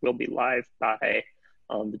will be live by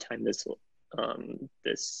the time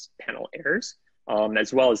this panel airs,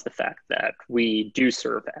 as well as the fact that we do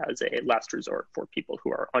serve as a last resort for people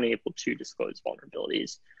who are unable to disclose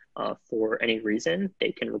vulnerabilities for any reason.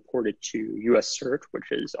 They can report it to US CERT,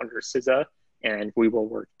 which is under CISA, and we will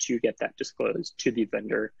work to get that disclosed to the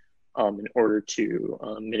vendor in order to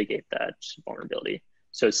mitigate that vulnerability.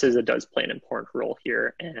 So CISA does play an important role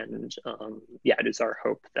here, and it is our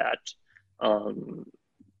hope that,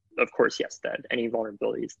 of course, yes, that any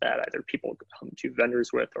vulnerabilities that either people come to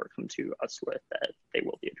vendors with or come to us with, that they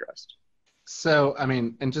will be addressed. So, I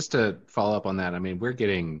mean, and just to follow up on that, I mean, we're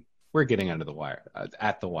getting under the wire,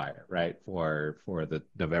 at the wire, right, for the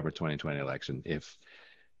November 2020 election.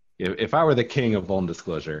 If I were the king of vuln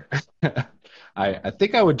disclosure, I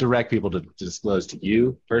think I would direct people to disclose to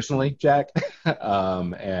you personally, Jack,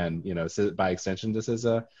 and by extension to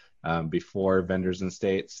CISA, before vendors and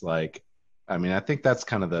states. Like, I mean, I think that's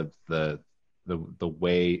kind of the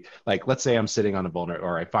way. Like, let's say I'm sitting on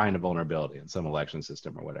or I find a vulnerability in some election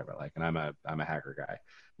system or whatever. Like, and I'm a hacker guy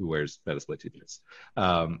who wears Metasploit t-shirts.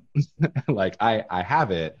 Like, I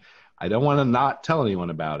have it. I don't want to not tell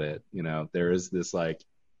anyone about it. There is this, like,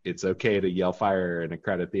 it's okay to yell fire in a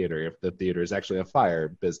crowded theater if the theater is actually a fire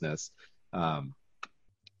business.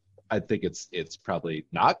 I think it's probably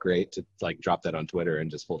not great to, like, drop that on Twitter and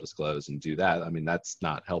just full disclose and do that. I mean, that's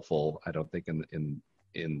not helpful, I don't think, in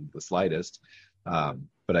in the slightest.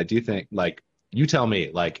 But I do think, like, you tell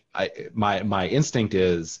me, like, my instinct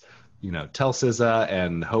is, tell SZA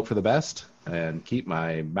and hope for the best and keep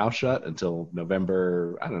my mouth shut until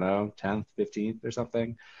November, I don't know, 10th, 15th or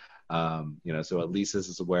something. So at least this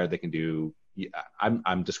is where they can do.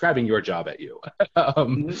 I'm describing your job at you.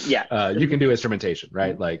 You can do instrumentation,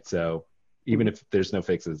 right? Like, so even if there's no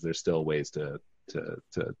fixes, there's still ways to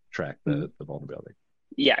track the vulnerability.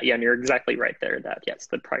 Yeah, and you're exactly right there. That yes,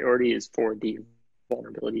 the priority is for the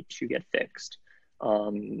vulnerability to get fixed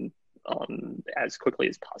as quickly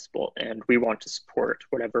as possible, and we want to support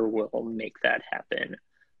whatever will make that happen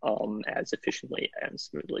as efficiently and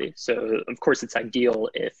smoothly. So of course it's ideal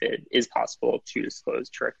if it is possible to disclose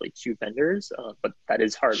directly to vendors, but that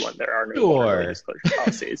is hard when there are no vulnerability disclosure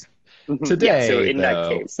policies. Today, so in though.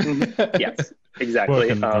 that case, yes, exactly.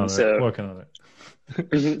 Working on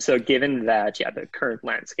it. So given that, the current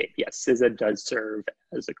landscape, yes, SZA does serve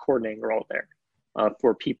as a coordinating role there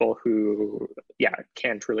for people who,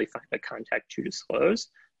 can't really find a contact to disclose.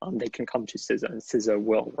 They can come to SZA, and SZA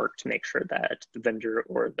will work to make sure that the vendor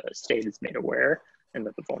or the state is made aware and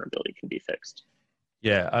that the vulnerability can be fixed.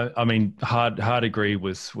 Yeah, I mean, hard agree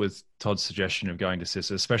with Todd's suggestion of going to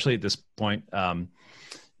SZA, especially at this point.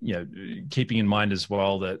 Keeping in mind as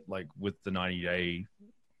well that, like, with the 90-day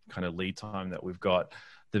kind of lead time that we've got,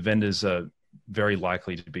 the vendors are very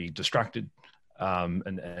likely to be distracted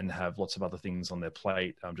and have lots of other things on their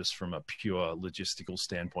plate, just from a pure logistical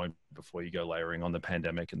standpoint, before you go layering on the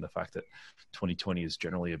pandemic and the fact that 2020 is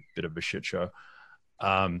generally a bit of a shit show.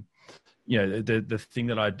 The thing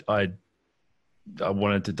that I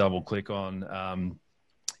wanted to double click on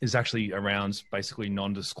is actually around basically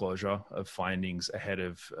non-disclosure of findings ahead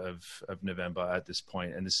of November at this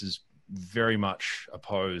point. And this is very much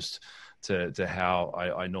opposed to how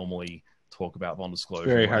I normally talk about non-disclosure.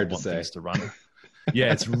 Very hard to say. To run.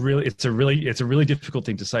 Yeah, it's a really difficult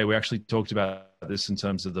thing to say. We actually talked about this in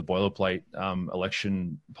terms of the boilerplate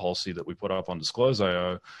election policy that we put up on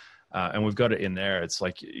Disclose.io, and we've got it in there. It's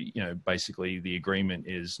like, basically the agreement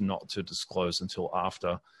is not to disclose until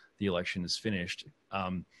after the election is finished.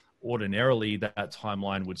 Ordinarily, that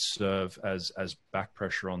timeline would serve as back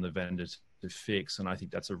pressure on the vendor to fix, and I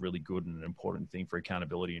think that's a really good and important thing for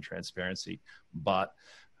accountability and transparency. But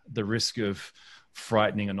the risk of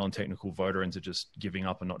frightening a non-technical voter into just giving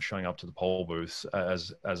up and not showing up to the poll booth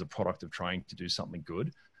as a product of trying to do something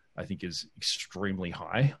good, I think is extremely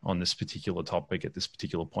high on this particular topic at this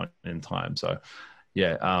particular point in time. So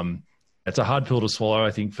it's a hard pill to swallow,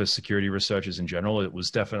 I think, for security researchers in general. It was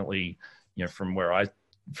definitely, from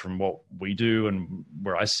what we do and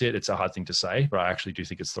where I sit, it's a hard thing to say, but I actually do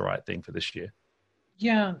think it's the right thing for this year.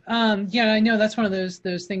 Yeah. I know that's one of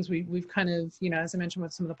those things we've kind of, as I mentioned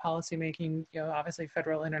with some of the policy making, obviously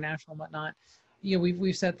federal, international and whatnot,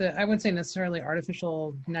 we've set the, I wouldn't say necessarily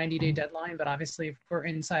artificial 90-day deadline, but obviously if we're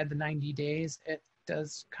inside the 90 days, it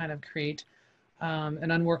does kind of create an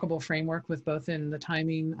unworkable framework with both in the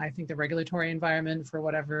timing, I think the regulatory environment for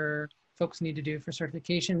whatever folks need to do for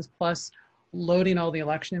certifications, plus loading all the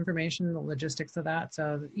election information, the logistics of that.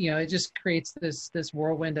 So, it just creates this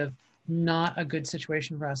whirlwind of not a good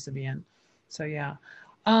situation for us to be in. So,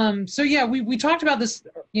 we talked about this,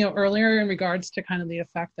 earlier in regards to kind of the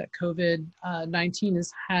effect that COVID-19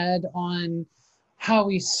 has had on how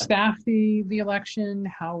we staff the election,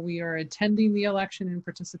 how we are attending the election and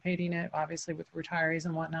participating in it, obviously with retirees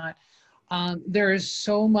and whatnot. There is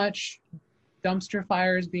so much dumpster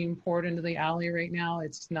fires being poured into the alley right now.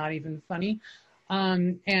 It's not even funny.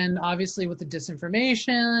 And obviously with the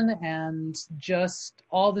disinformation and just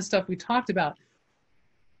all the stuff we talked about,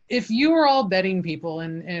 if you were all betting people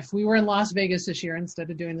and if we were in Las Vegas this year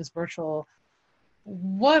instead of doing this virtual,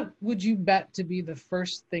 what would you bet to be the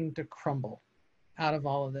first thing to crumble out of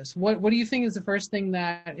all of this? What do you think is the first thing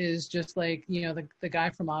that is just like, the guy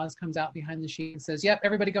from Oz comes out behind the sheet and says, yep,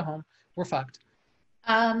 everybody go home. We're fucked.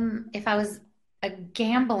 If I was a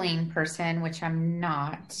gambling person, which I'm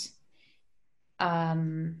not,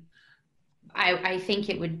 I think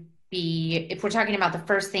it would be, if we're talking about the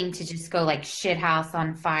first thing to just go like shit house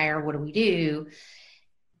on fire, what do we do,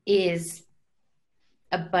 is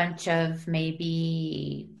a bunch of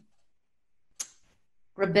maybe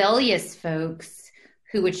rebellious folks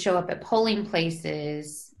who would show up at polling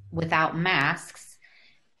places without masks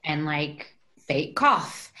and like fake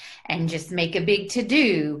cough and just make a big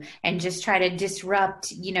to-do and just try to disrupt,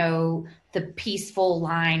 the peaceful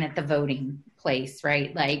line at the voting place,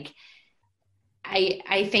 right? Like,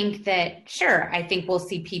 I think that, sure, I think we'll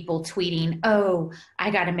see people tweeting, oh,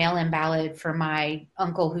 I got a mail-in ballot for my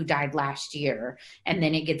uncle who died last year. And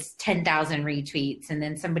then it gets 10,000 retweets. And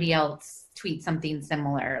then somebody else tweet something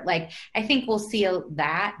similar. Like, I think we'll see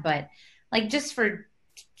that, but like just for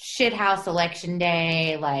shithouse election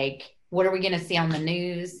day, like what are we going to see on the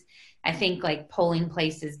news? I think like polling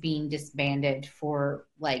places being disbanded for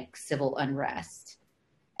like civil unrest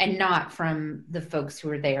and not from the folks who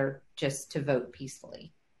are there just to vote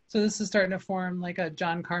peacefully. So this is starting to form like a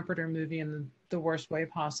John Carpenter movie in the worst way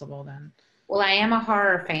possible then. Well, I am a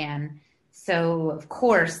horror fan, so of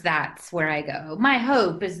course that's where I go. My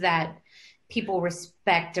hope is that people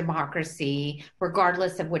respect democracy,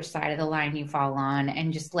 regardless of which side of the line you fall on,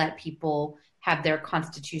 and just let people have their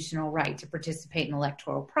constitutional right to participate in the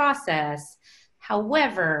electoral process.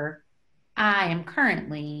 However, I am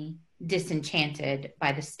currently disenchanted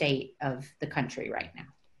by the state of the country right now.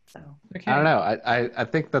 So Okay. I don't know. I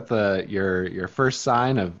think that your first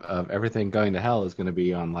sign of everything going to hell is going to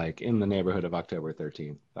be on like in the neighborhood of October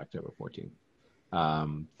 13th, October 14th.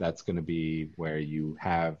 That's going to be where you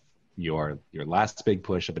have your last big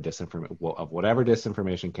push of whatever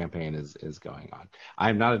disinformation campaign is going on.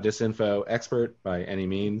 I'm not a disinfo expert by any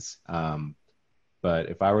means, but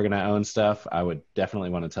if I were going to own stuff, I would definitely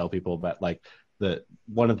want to tell people about like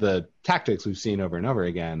one of the tactics we've seen over and over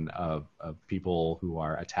again of people who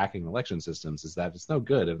are attacking election systems is that it's no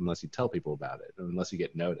good unless you tell people about it, unless you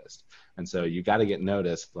get noticed. And so you got to get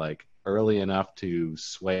noticed like early enough to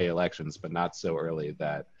sway elections, but not so early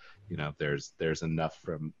that there's enough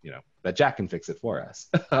from that Jack can fix it for us.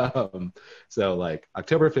 So like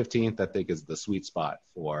October 15th, I think is the sweet spot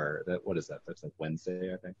for that. What is that? That's like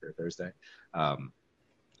Wednesday, I think, or Thursday.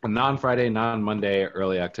 Non-Friday, non-Monday,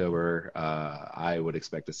 early October, I would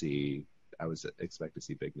expect to see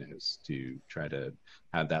big news to try to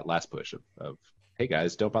have that last push of hey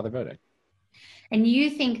guys, don't bother voting. And you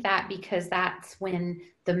think that because that's when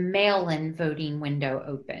the mail-in voting window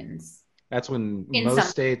opens? That's when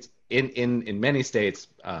states, in many states,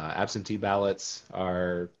 absentee ballots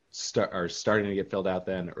are starting to get filled out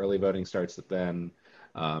then. Early voting starts then.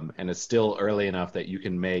 And it's still early enough that you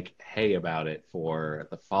can make hay about it for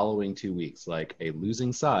the following 2 weeks. Like a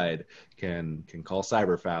losing side can call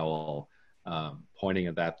cyberfoul, pointing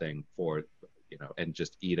at that thing for, and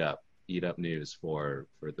just eat up news for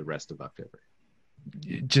the rest of October.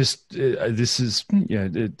 This is,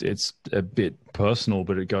 it's a bit personal,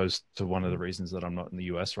 but it goes to one of the reasons that I'm not in the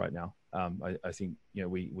US right now. I think,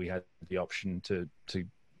 we had the option to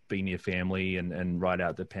be near family and ride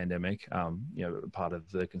out the pandemic. Part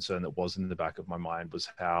of the concern that was in the back of my mind was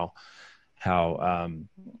how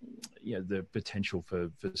the potential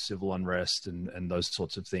for civil unrest and those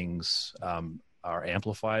sorts of things are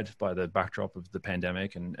amplified by the backdrop of the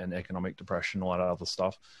pandemic and economic depression, a lot of other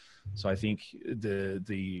stuff. So I think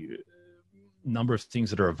the number of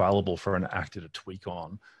things that are available for an actor to tweak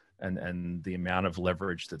on and the amount of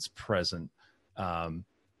leverage that's present, as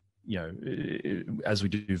we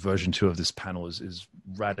do version 2 of this panel is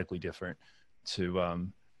radically different to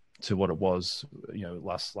what it was,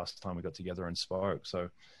 last time we got together and spoke.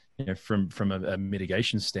 So, from a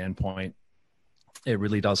mitigation standpoint, it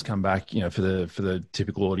really does come back, for the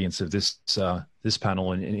typical audience of this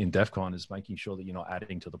panel in DEF CON is making sure that you're not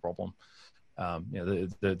adding to the problem.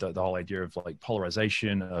 The whole idea of like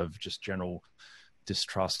polarization, of just general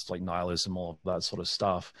distrust, like nihilism, all of that sort of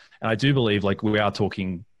stuff. And I do believe like we are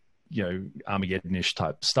talking, Armageddon-ish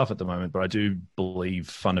type stuff at the moment, but I do believe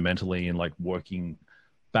fundamentally in like working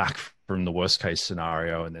back from the worst case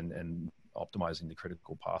scenario and optimizing the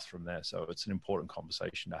critical path from there. So it's an important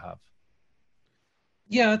conversation to have.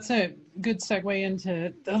 Yeah, it's a good segue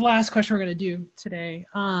into the last question we're going to do today.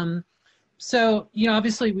 So,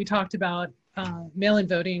 obviously we talked about mail-in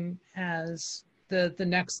voting as the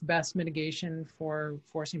next best mitigation for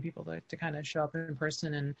forcing people to kind of show up in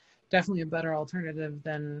person, and definitely a better alternative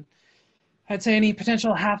than, I'd say, any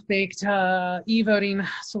potential half-baked e-voting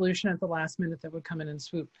solution at the last minute that would come in and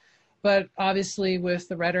swoop. But obviously with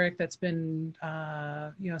the rhetoric that's been,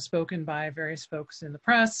 spoken by various folks in the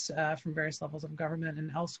press from various levels of government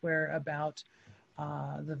and elsewhere about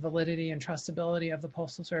the validity and trustability of the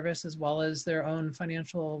Postal Service, as well as their own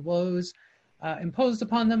financial woes imposed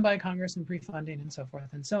upon them by Congress and pre-funding and so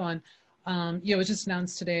forth and so on. It was just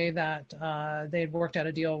announced today that they had worked out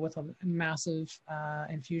a deal with a massive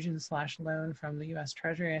infusion/loan from the U.S.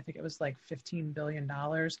 Treasury. I think it was like $15 billion,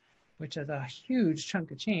 which is a huge chunk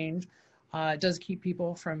of change. It does keep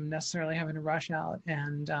people from necessarily having to rush out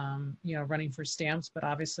and, running for stamps. But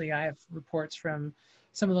obviously I have reports from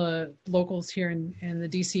some of the locals here in the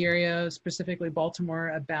DC area, specifically Baltimore,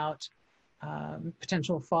 about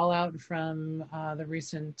potential fallout from the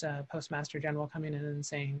recent Postmaster General coming in and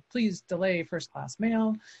saying, please delay first-class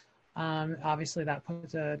mail. Obviously, that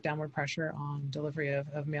puts a downward pressure on delivery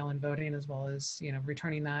of mail-in voting, as well as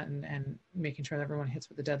returning that and making sure that everyone hits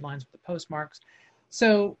with the deadlines with the postmarks.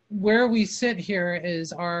 So where we sit here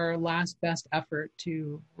is our last best effort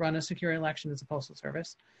to run a secure election as a postal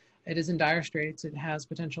service. It is in dire straits. It has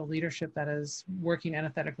potential leadership that is working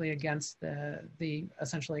antithetically against the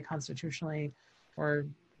essentially constitutionally or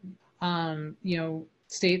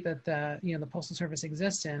state that the postal service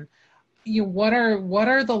exists in. What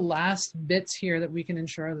are the last bits here that we can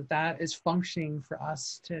ensure that is functioning for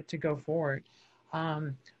us to go forward?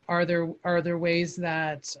 Are there ways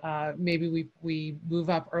that maybe we move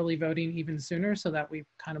up early voting even sooner, so that we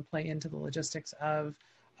kind of play into the logistics of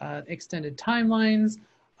extended timelines?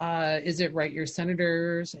 Is it write your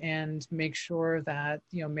senators and make sure that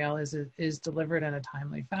mail is delivered in a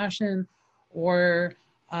timely fashion, or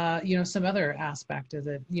some other aspect of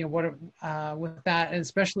it, with that, and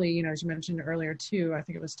especially, as you mentioned earlier too, I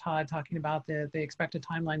think it was Todd talking about the expected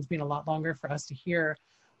timelines being a lot longer for us to hear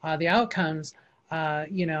the outcomes.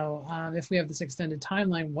 If we have this extended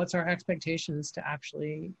timeline, what's our expectations to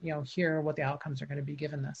actually, hear what the outcomes are going to be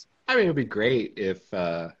given this? I mean, it would be great if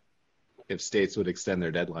states would extend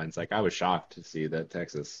their deadlines. Like, I was shocked to see that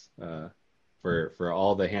Texas, for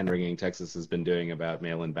all the hand-wringing Texas has been doing about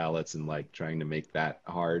mail-in ballots and like trying to make that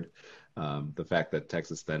hard, the fact that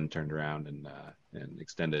Texas then turned around and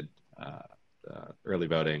extended early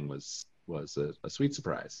voting was a sweet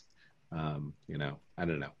surprise. I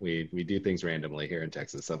don't know. We do things randomly here in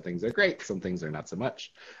Texas. Some things are great, some things are not so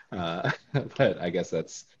much. But I guess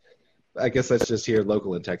that's just here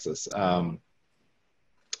local in Texas.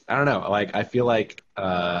 I don't know. Like, I feel like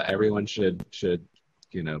everyone should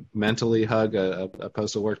mentally hug a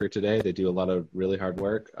postal worker today. They do a lot of really hard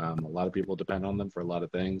work. A lot of people depend on them for a lot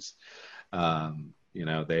of things.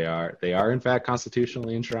 They are in fact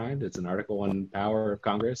constitutionally enshrined. It's an Article I power of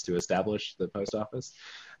Congress to establish the post office.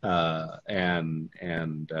 And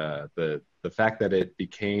the fact that it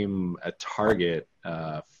became a target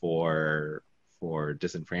for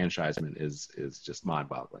disenfranchisement is just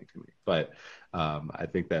mind-boggling to me. But I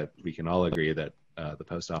think that we can all agree that the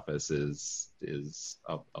post office is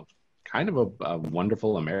a kind of a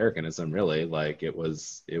wonderful Americanism, really. Like, it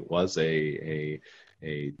was a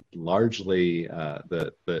largely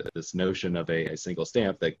this notion of a single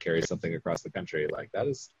stamp that carries something across the country. Like, that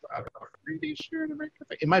is, I don't know, a British or an American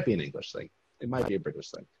thing. It might be an English thing. It might be a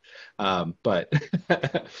British thing. But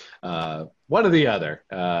one or the other,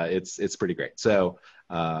 it's pretty great. So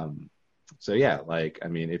yeah, like, I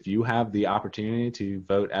mean, if you have the opportunity to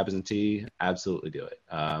vote absentee, absolutely do it.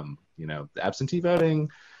 The absentee voting,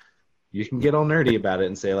 you can get all nerdy about it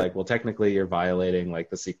and say, like, well, technically you're violating like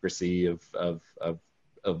the secrecy of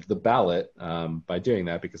the ballot by doing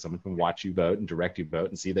that, because someone can watch you vote and direct you vote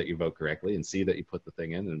and see that you vote correctly and see that you put the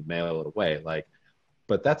thing in and mail it away. Like,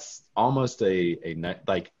 but that's almost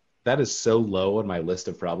that is so low on my list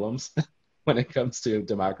of problems when it comes to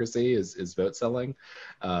democracy is vote selling.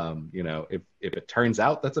 If it turns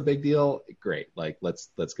out that's a big deal, great. Like, let's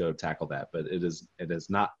go tackle that. But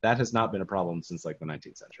that has not been a problem since like the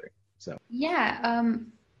 19th century. So yeah,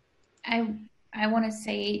 I want to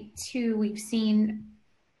say too, we've seen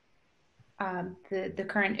the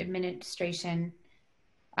current administration.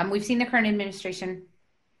 We've seen the current administration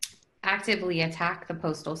actively attack the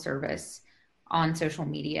Postal Service on social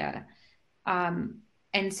media,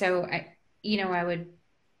 and so I would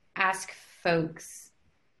ask folks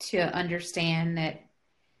to understand that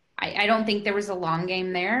I don't think there was a long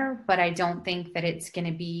game there, but I don't think that it's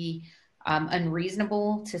going to be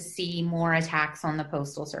unreasonable to see more attacks on the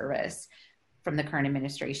Postal Service from the current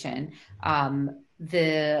administration.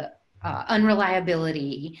 The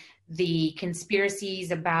unreliability, the conspiracies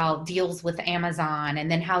about deals with Amazon, and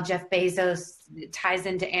then how Jeff Bezos ties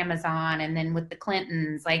into Amazon, and then with the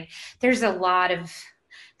Clintons, like, there's a lot of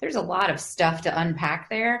stuff to unpack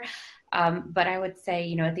there. But I would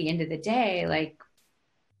say, at the end of the day, like,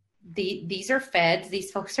 these are feds. These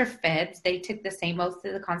folks are feds. They took the same oath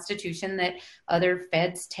to the Constitution that other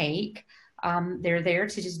feds take. They're there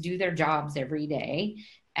to just do their jobs every day.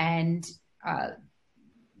 And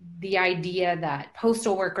the idea that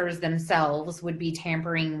postal workers themselves would be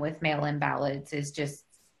tampering with mail-in ballots is just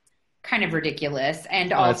kind of ridiculous.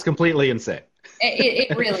 And it's completely insane.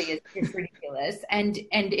 It really is. It's ridiculous. And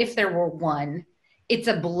if there were one, it's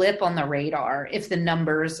a blip on the radar if the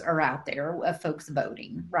numbers are out there of folks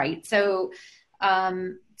voting, right? So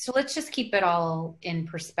let's just keep it all in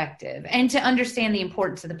perspective. And to understand the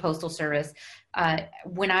importance of the Postal Service,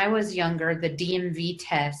 when I was younger, the DMV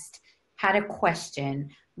test had a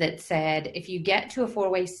question that said, if you get to a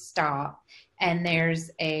four-way stop and there's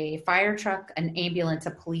a fire truck, an ambulance,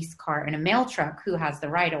 a police car, and a mail truck, who has the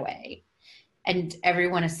right of way? And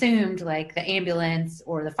everyone assumed like the ambulance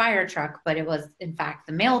or the fire truck, but it was in fact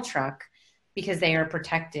the mail truck, because they are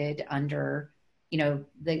protected under, you know,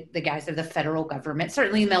 the guise of the federal government.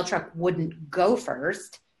 Certainly the mail truck wouldn't go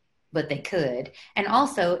first, but they could. And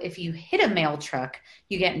also, if you hit a mail truck,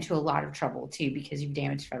 you get into a lot of trouble too, because you've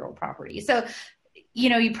damaged federal property. So, you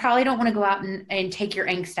know, you probably don't want to go out and take your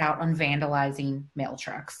angst out on vandalizing mail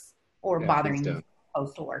trucks or bothering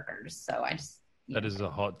postal workers. So that is a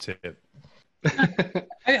hot tip.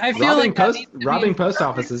 I feel robbing post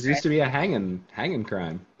offices used to be a hanging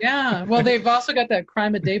crime. Yeah, well, they've also got that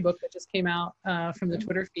crime a day book that just came out from the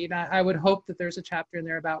Twitter feed. I would hope that there's a chapter in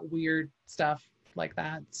there about weird stuff like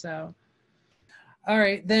that. So, all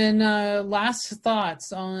right, then last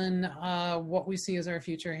thoughts on what we see as our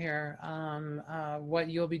future here, what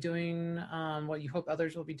you'll be doing, what you hope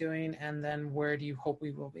others will be doing, and then where do you hope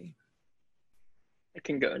we will be? I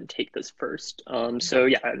can go and take this first. So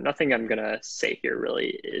yeah, nothing I'm gonna say here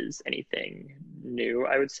really is anything new,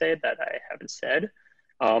 I would say, that I haven't said.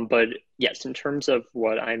 But yes, in terms of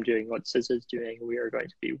what I'm doing, what CISA is doing, we are going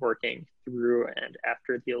to be working through and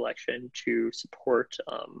after the election to support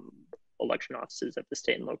election offices at the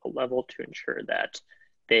state and local level to ensure that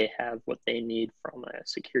they have what they need from a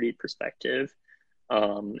security perspective.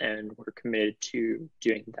 And we're committed to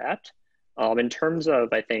doing that. In terms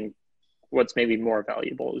of, I think, what's maybe more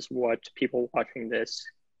valuable is what people watching this,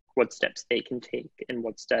 what steps they can take and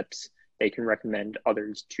what steps they can recommend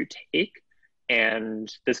others to take. And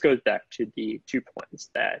this goes back to the 2 points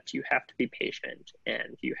that you have to be patient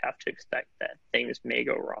and you have to expect that things may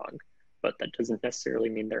go wrong, but that doesn't necessarily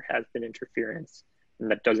mean there has been interference, and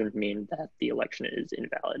that doesn't mean that the election is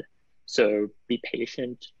invalid. So be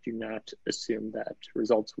patient. Do not assume that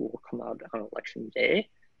results will come out on election day.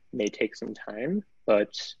 It may take some time,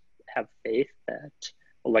 but have faith that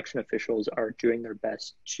election officials are doing their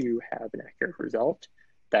best to have an accurate result,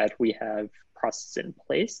 that we have processes in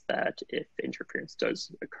place that if interference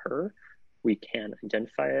does occur, we can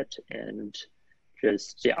identify it. And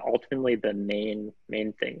just, yeah, ultimately the main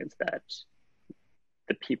thing is that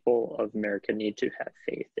the people of America need to have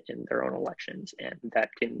faith in their own elections, and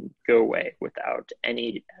that can go away without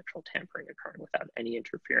any actual tampering occurring, without any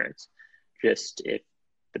interference. Just if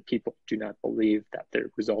the people do not believe that the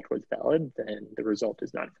result was valid, then the result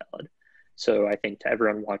is not valid. So I think to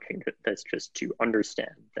everyone watching this, just to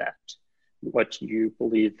understand that what you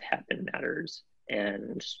believe happened matters,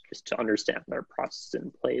 and just to understand there are processes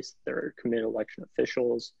in place, there are committed election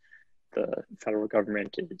officials, the federal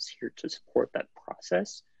government is here to support that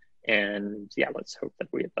process. And yeah, let's hope that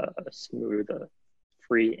we have a smooth,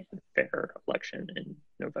 free and fair election in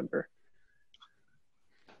November.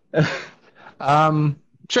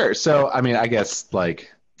 Sure. So, I mean, I guess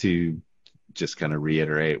like to just kind of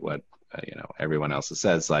reiterate what, everyone else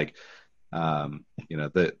says, like,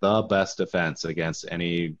 the best defense against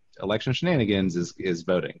any election shenanigans is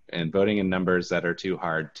voting, and voting in numbers that are too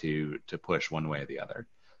hard to push one way or the other.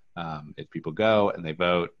 If people go and they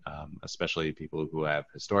vote, especially people who have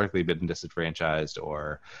historically been disenfranchised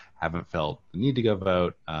or haven't felt the need to go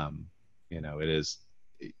vote, it is,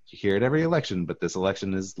 you hear it every election, but this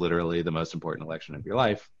election is literally the most important election of your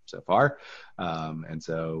life so far. And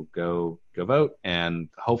so go vote. And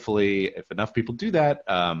hopefully if enough people do that,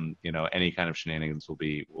 any kind of shenanigans will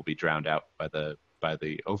be drowned out by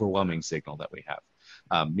the overwhelming signal that we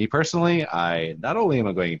have. Me personally, I not only am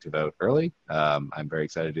I going to vote early, I'm very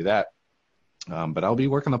excited to do that, but I'll be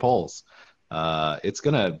working the polls. It's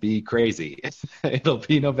going to be crazy. It'll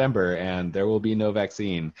be November and there will be no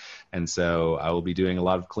vaccine. And so I will be doing a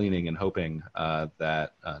lot of cleaning and hoping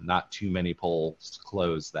that not too many polls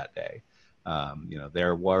close that day.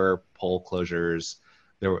 There were poll closures.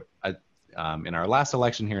 There were in our last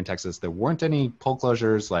election here in Texas, there weren't any poll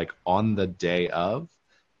closures like on the day of.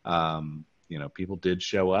 People did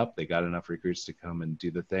show up. They got enough recruits to come and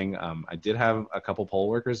do the thing. I did have a couple poll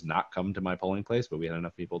workers not come to my polling place, but we had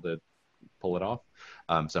enough people to pull it off.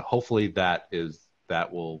 So hopefully that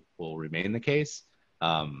will remain the case.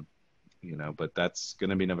 But that's going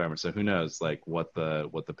to be November. So who knows, like what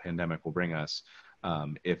the pandemic will bring us.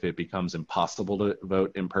 If it becomes impossible to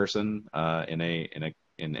vote in person in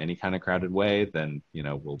any kind of crowded way, then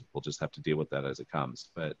we'll just have to deal with that as it comes.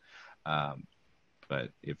 But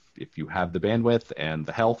if you have the bandwidth and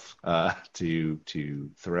the health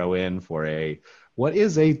to throw in for what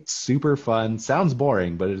is a super fun, sounds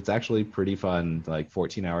boring, but it's actually pretty fun, like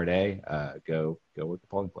 14-hour day, go with the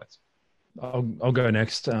polling place. I'll go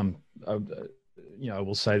next. I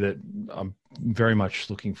will say that I'm very much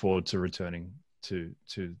looking forward to returning to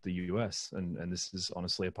the US, and this is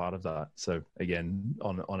honestly a part of that. So again,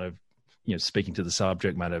 on a speaking to the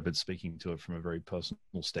subject matter, but speaking to it from a very personal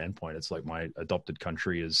standpoint, it's like my adopted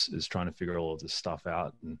country is trying to figure all of this stuff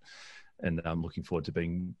out, and I'm looking forward to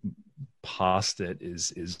being past it.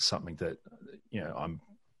 Is something that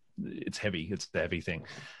it's heavy. It's a heavy thing.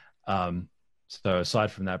 So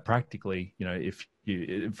aside from that, practically, if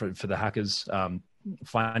you for the hackers,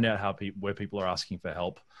 find out where people are asking for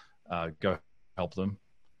help, go help them.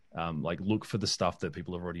 Look for the stuff that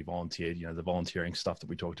people have already volunteered, the volunteering stuff that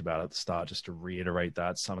we talked about at the start, just to reiterate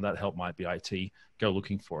that. Some of that help might be IT. Go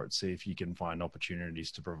looking for it. See if you can find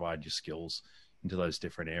opportunities to provide your skills into those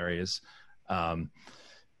different areas.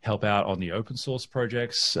 Help out on the open source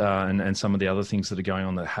projects and some of the other things that are going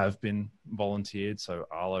on that have been volunteered. So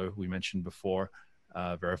Arlo, we mentioned before,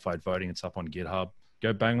 verified voting, it's up on GitHub.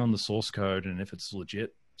 Go bang on the source code, and if it's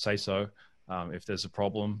legit, say so. If there's a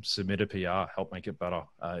problem, submit a PR, help make it better.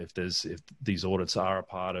 If these audits are a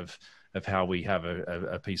part of how we have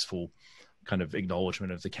a peaceful kind of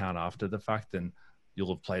acknowledgement of the count after the fact, then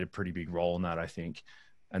you'll have played a pretty big role in that, I think.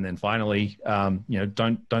 And then finally,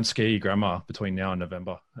 don't scare your grandma between now and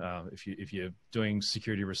November. If you're doing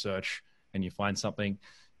security research and you find something,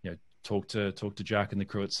 talk to Jack and the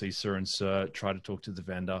crew at CISA and CERT. Try to talk to the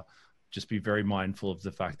vendor. Just be very mindful of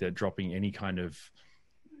the fact that dropping anything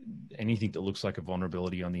that looks like a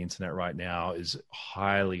vulnerability on the internet right now is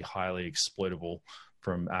highly, highly exploitable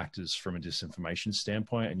from actors from a disinformation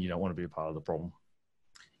standpoint, and you don't want to be a part of the problem.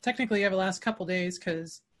 Technically, you have the last couple days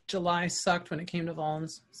because July sucked when it came to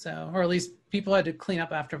vulns, or at least people had to clean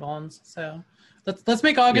up after vulns. So let's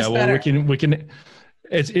make August better. We can.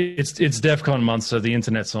 It's DEF CON month, so the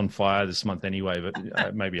internet's on fire this month anyway.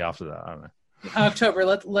 But maybe after that, I don't know. October.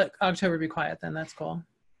 Let October be quiet then. That's cool.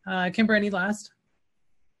 Kimber, any last?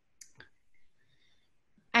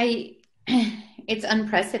 It's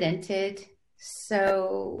unprecedented,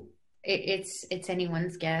 so it's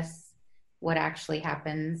anyone's guess what actually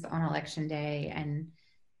happens on election day and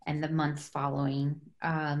the months following.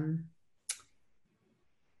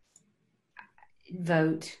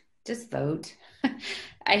 Vote, just vote.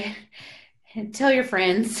 Tell your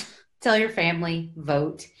friends, tell your family,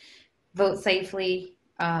 vote safely,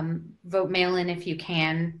 vote mail-in if you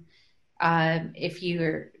can. If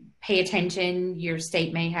you're pay attention, your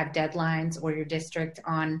state may have deadlines, or your district,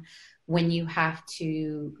 on when you have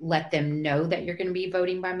to let them know that you're going to be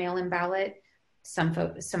voting by mail-in ballot. Some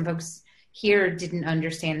folks here didn't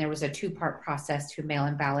understand there was a two-part process to a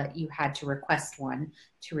mail-in ballot. You had to request one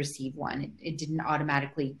to receive one. It didn't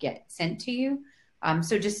automatically get sent to you.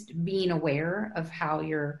 So just being aware of how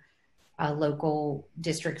your local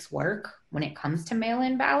districts work when it comes to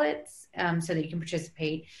mail-in ballots, so that you can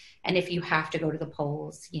participate. And if you have to go to the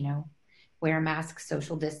polls, wear a mask,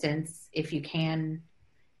 social distance if you can,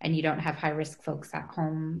 and you don't have high-risk folks at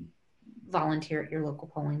home, volunteer at your local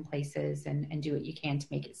polling places and do what you can to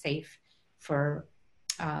make it safe for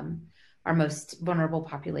our most vulnerable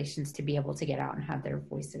populations to be able to get out and have their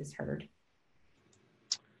voices heard.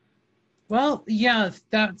 Well, yeah,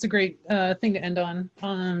 that's a great thing to end on.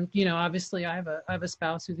 Obviously I have a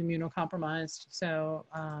spouse who's immunocompromised, so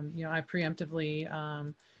I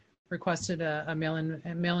preemptively requested a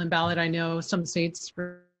mail-in ballot. I know some states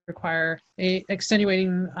require a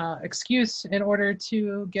extenuating excuse in order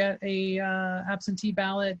to get a absentee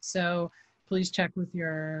ballot. So please check with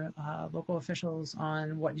your local officials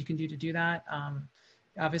on what you can do to do that.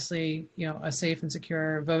 Obviously, a safe and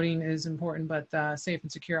secure voting is important, but safe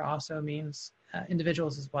and secure also means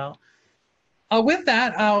individuals as well. With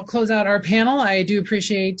that, I'll close out our panel. I do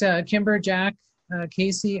appreciate Kimber, Jack,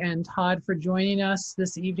 Casey, and Todd for joining us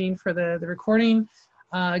this evening for the recording.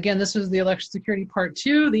 Again, this was the election security part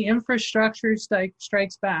 2. The infrastructure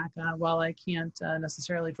strikes back. While I can't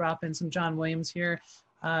necessarily drop in some John Williams here,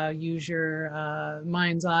 use your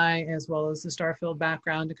mind's eye as well as the Starfield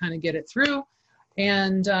background to kind of get it through.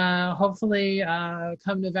 And hopefully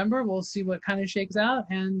come November, we'll see what kind of shakes out.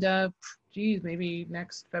 And maybe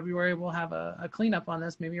next February we'll have a cleanup on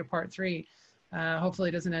this, maybe a part 3. Hopefully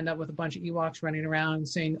it doesn't end up with a bunch of Ewoks running around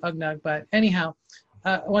saying ugh nug. But anyhow,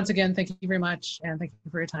 once again, thank you very much. And thank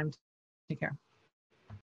you for your time. Take care.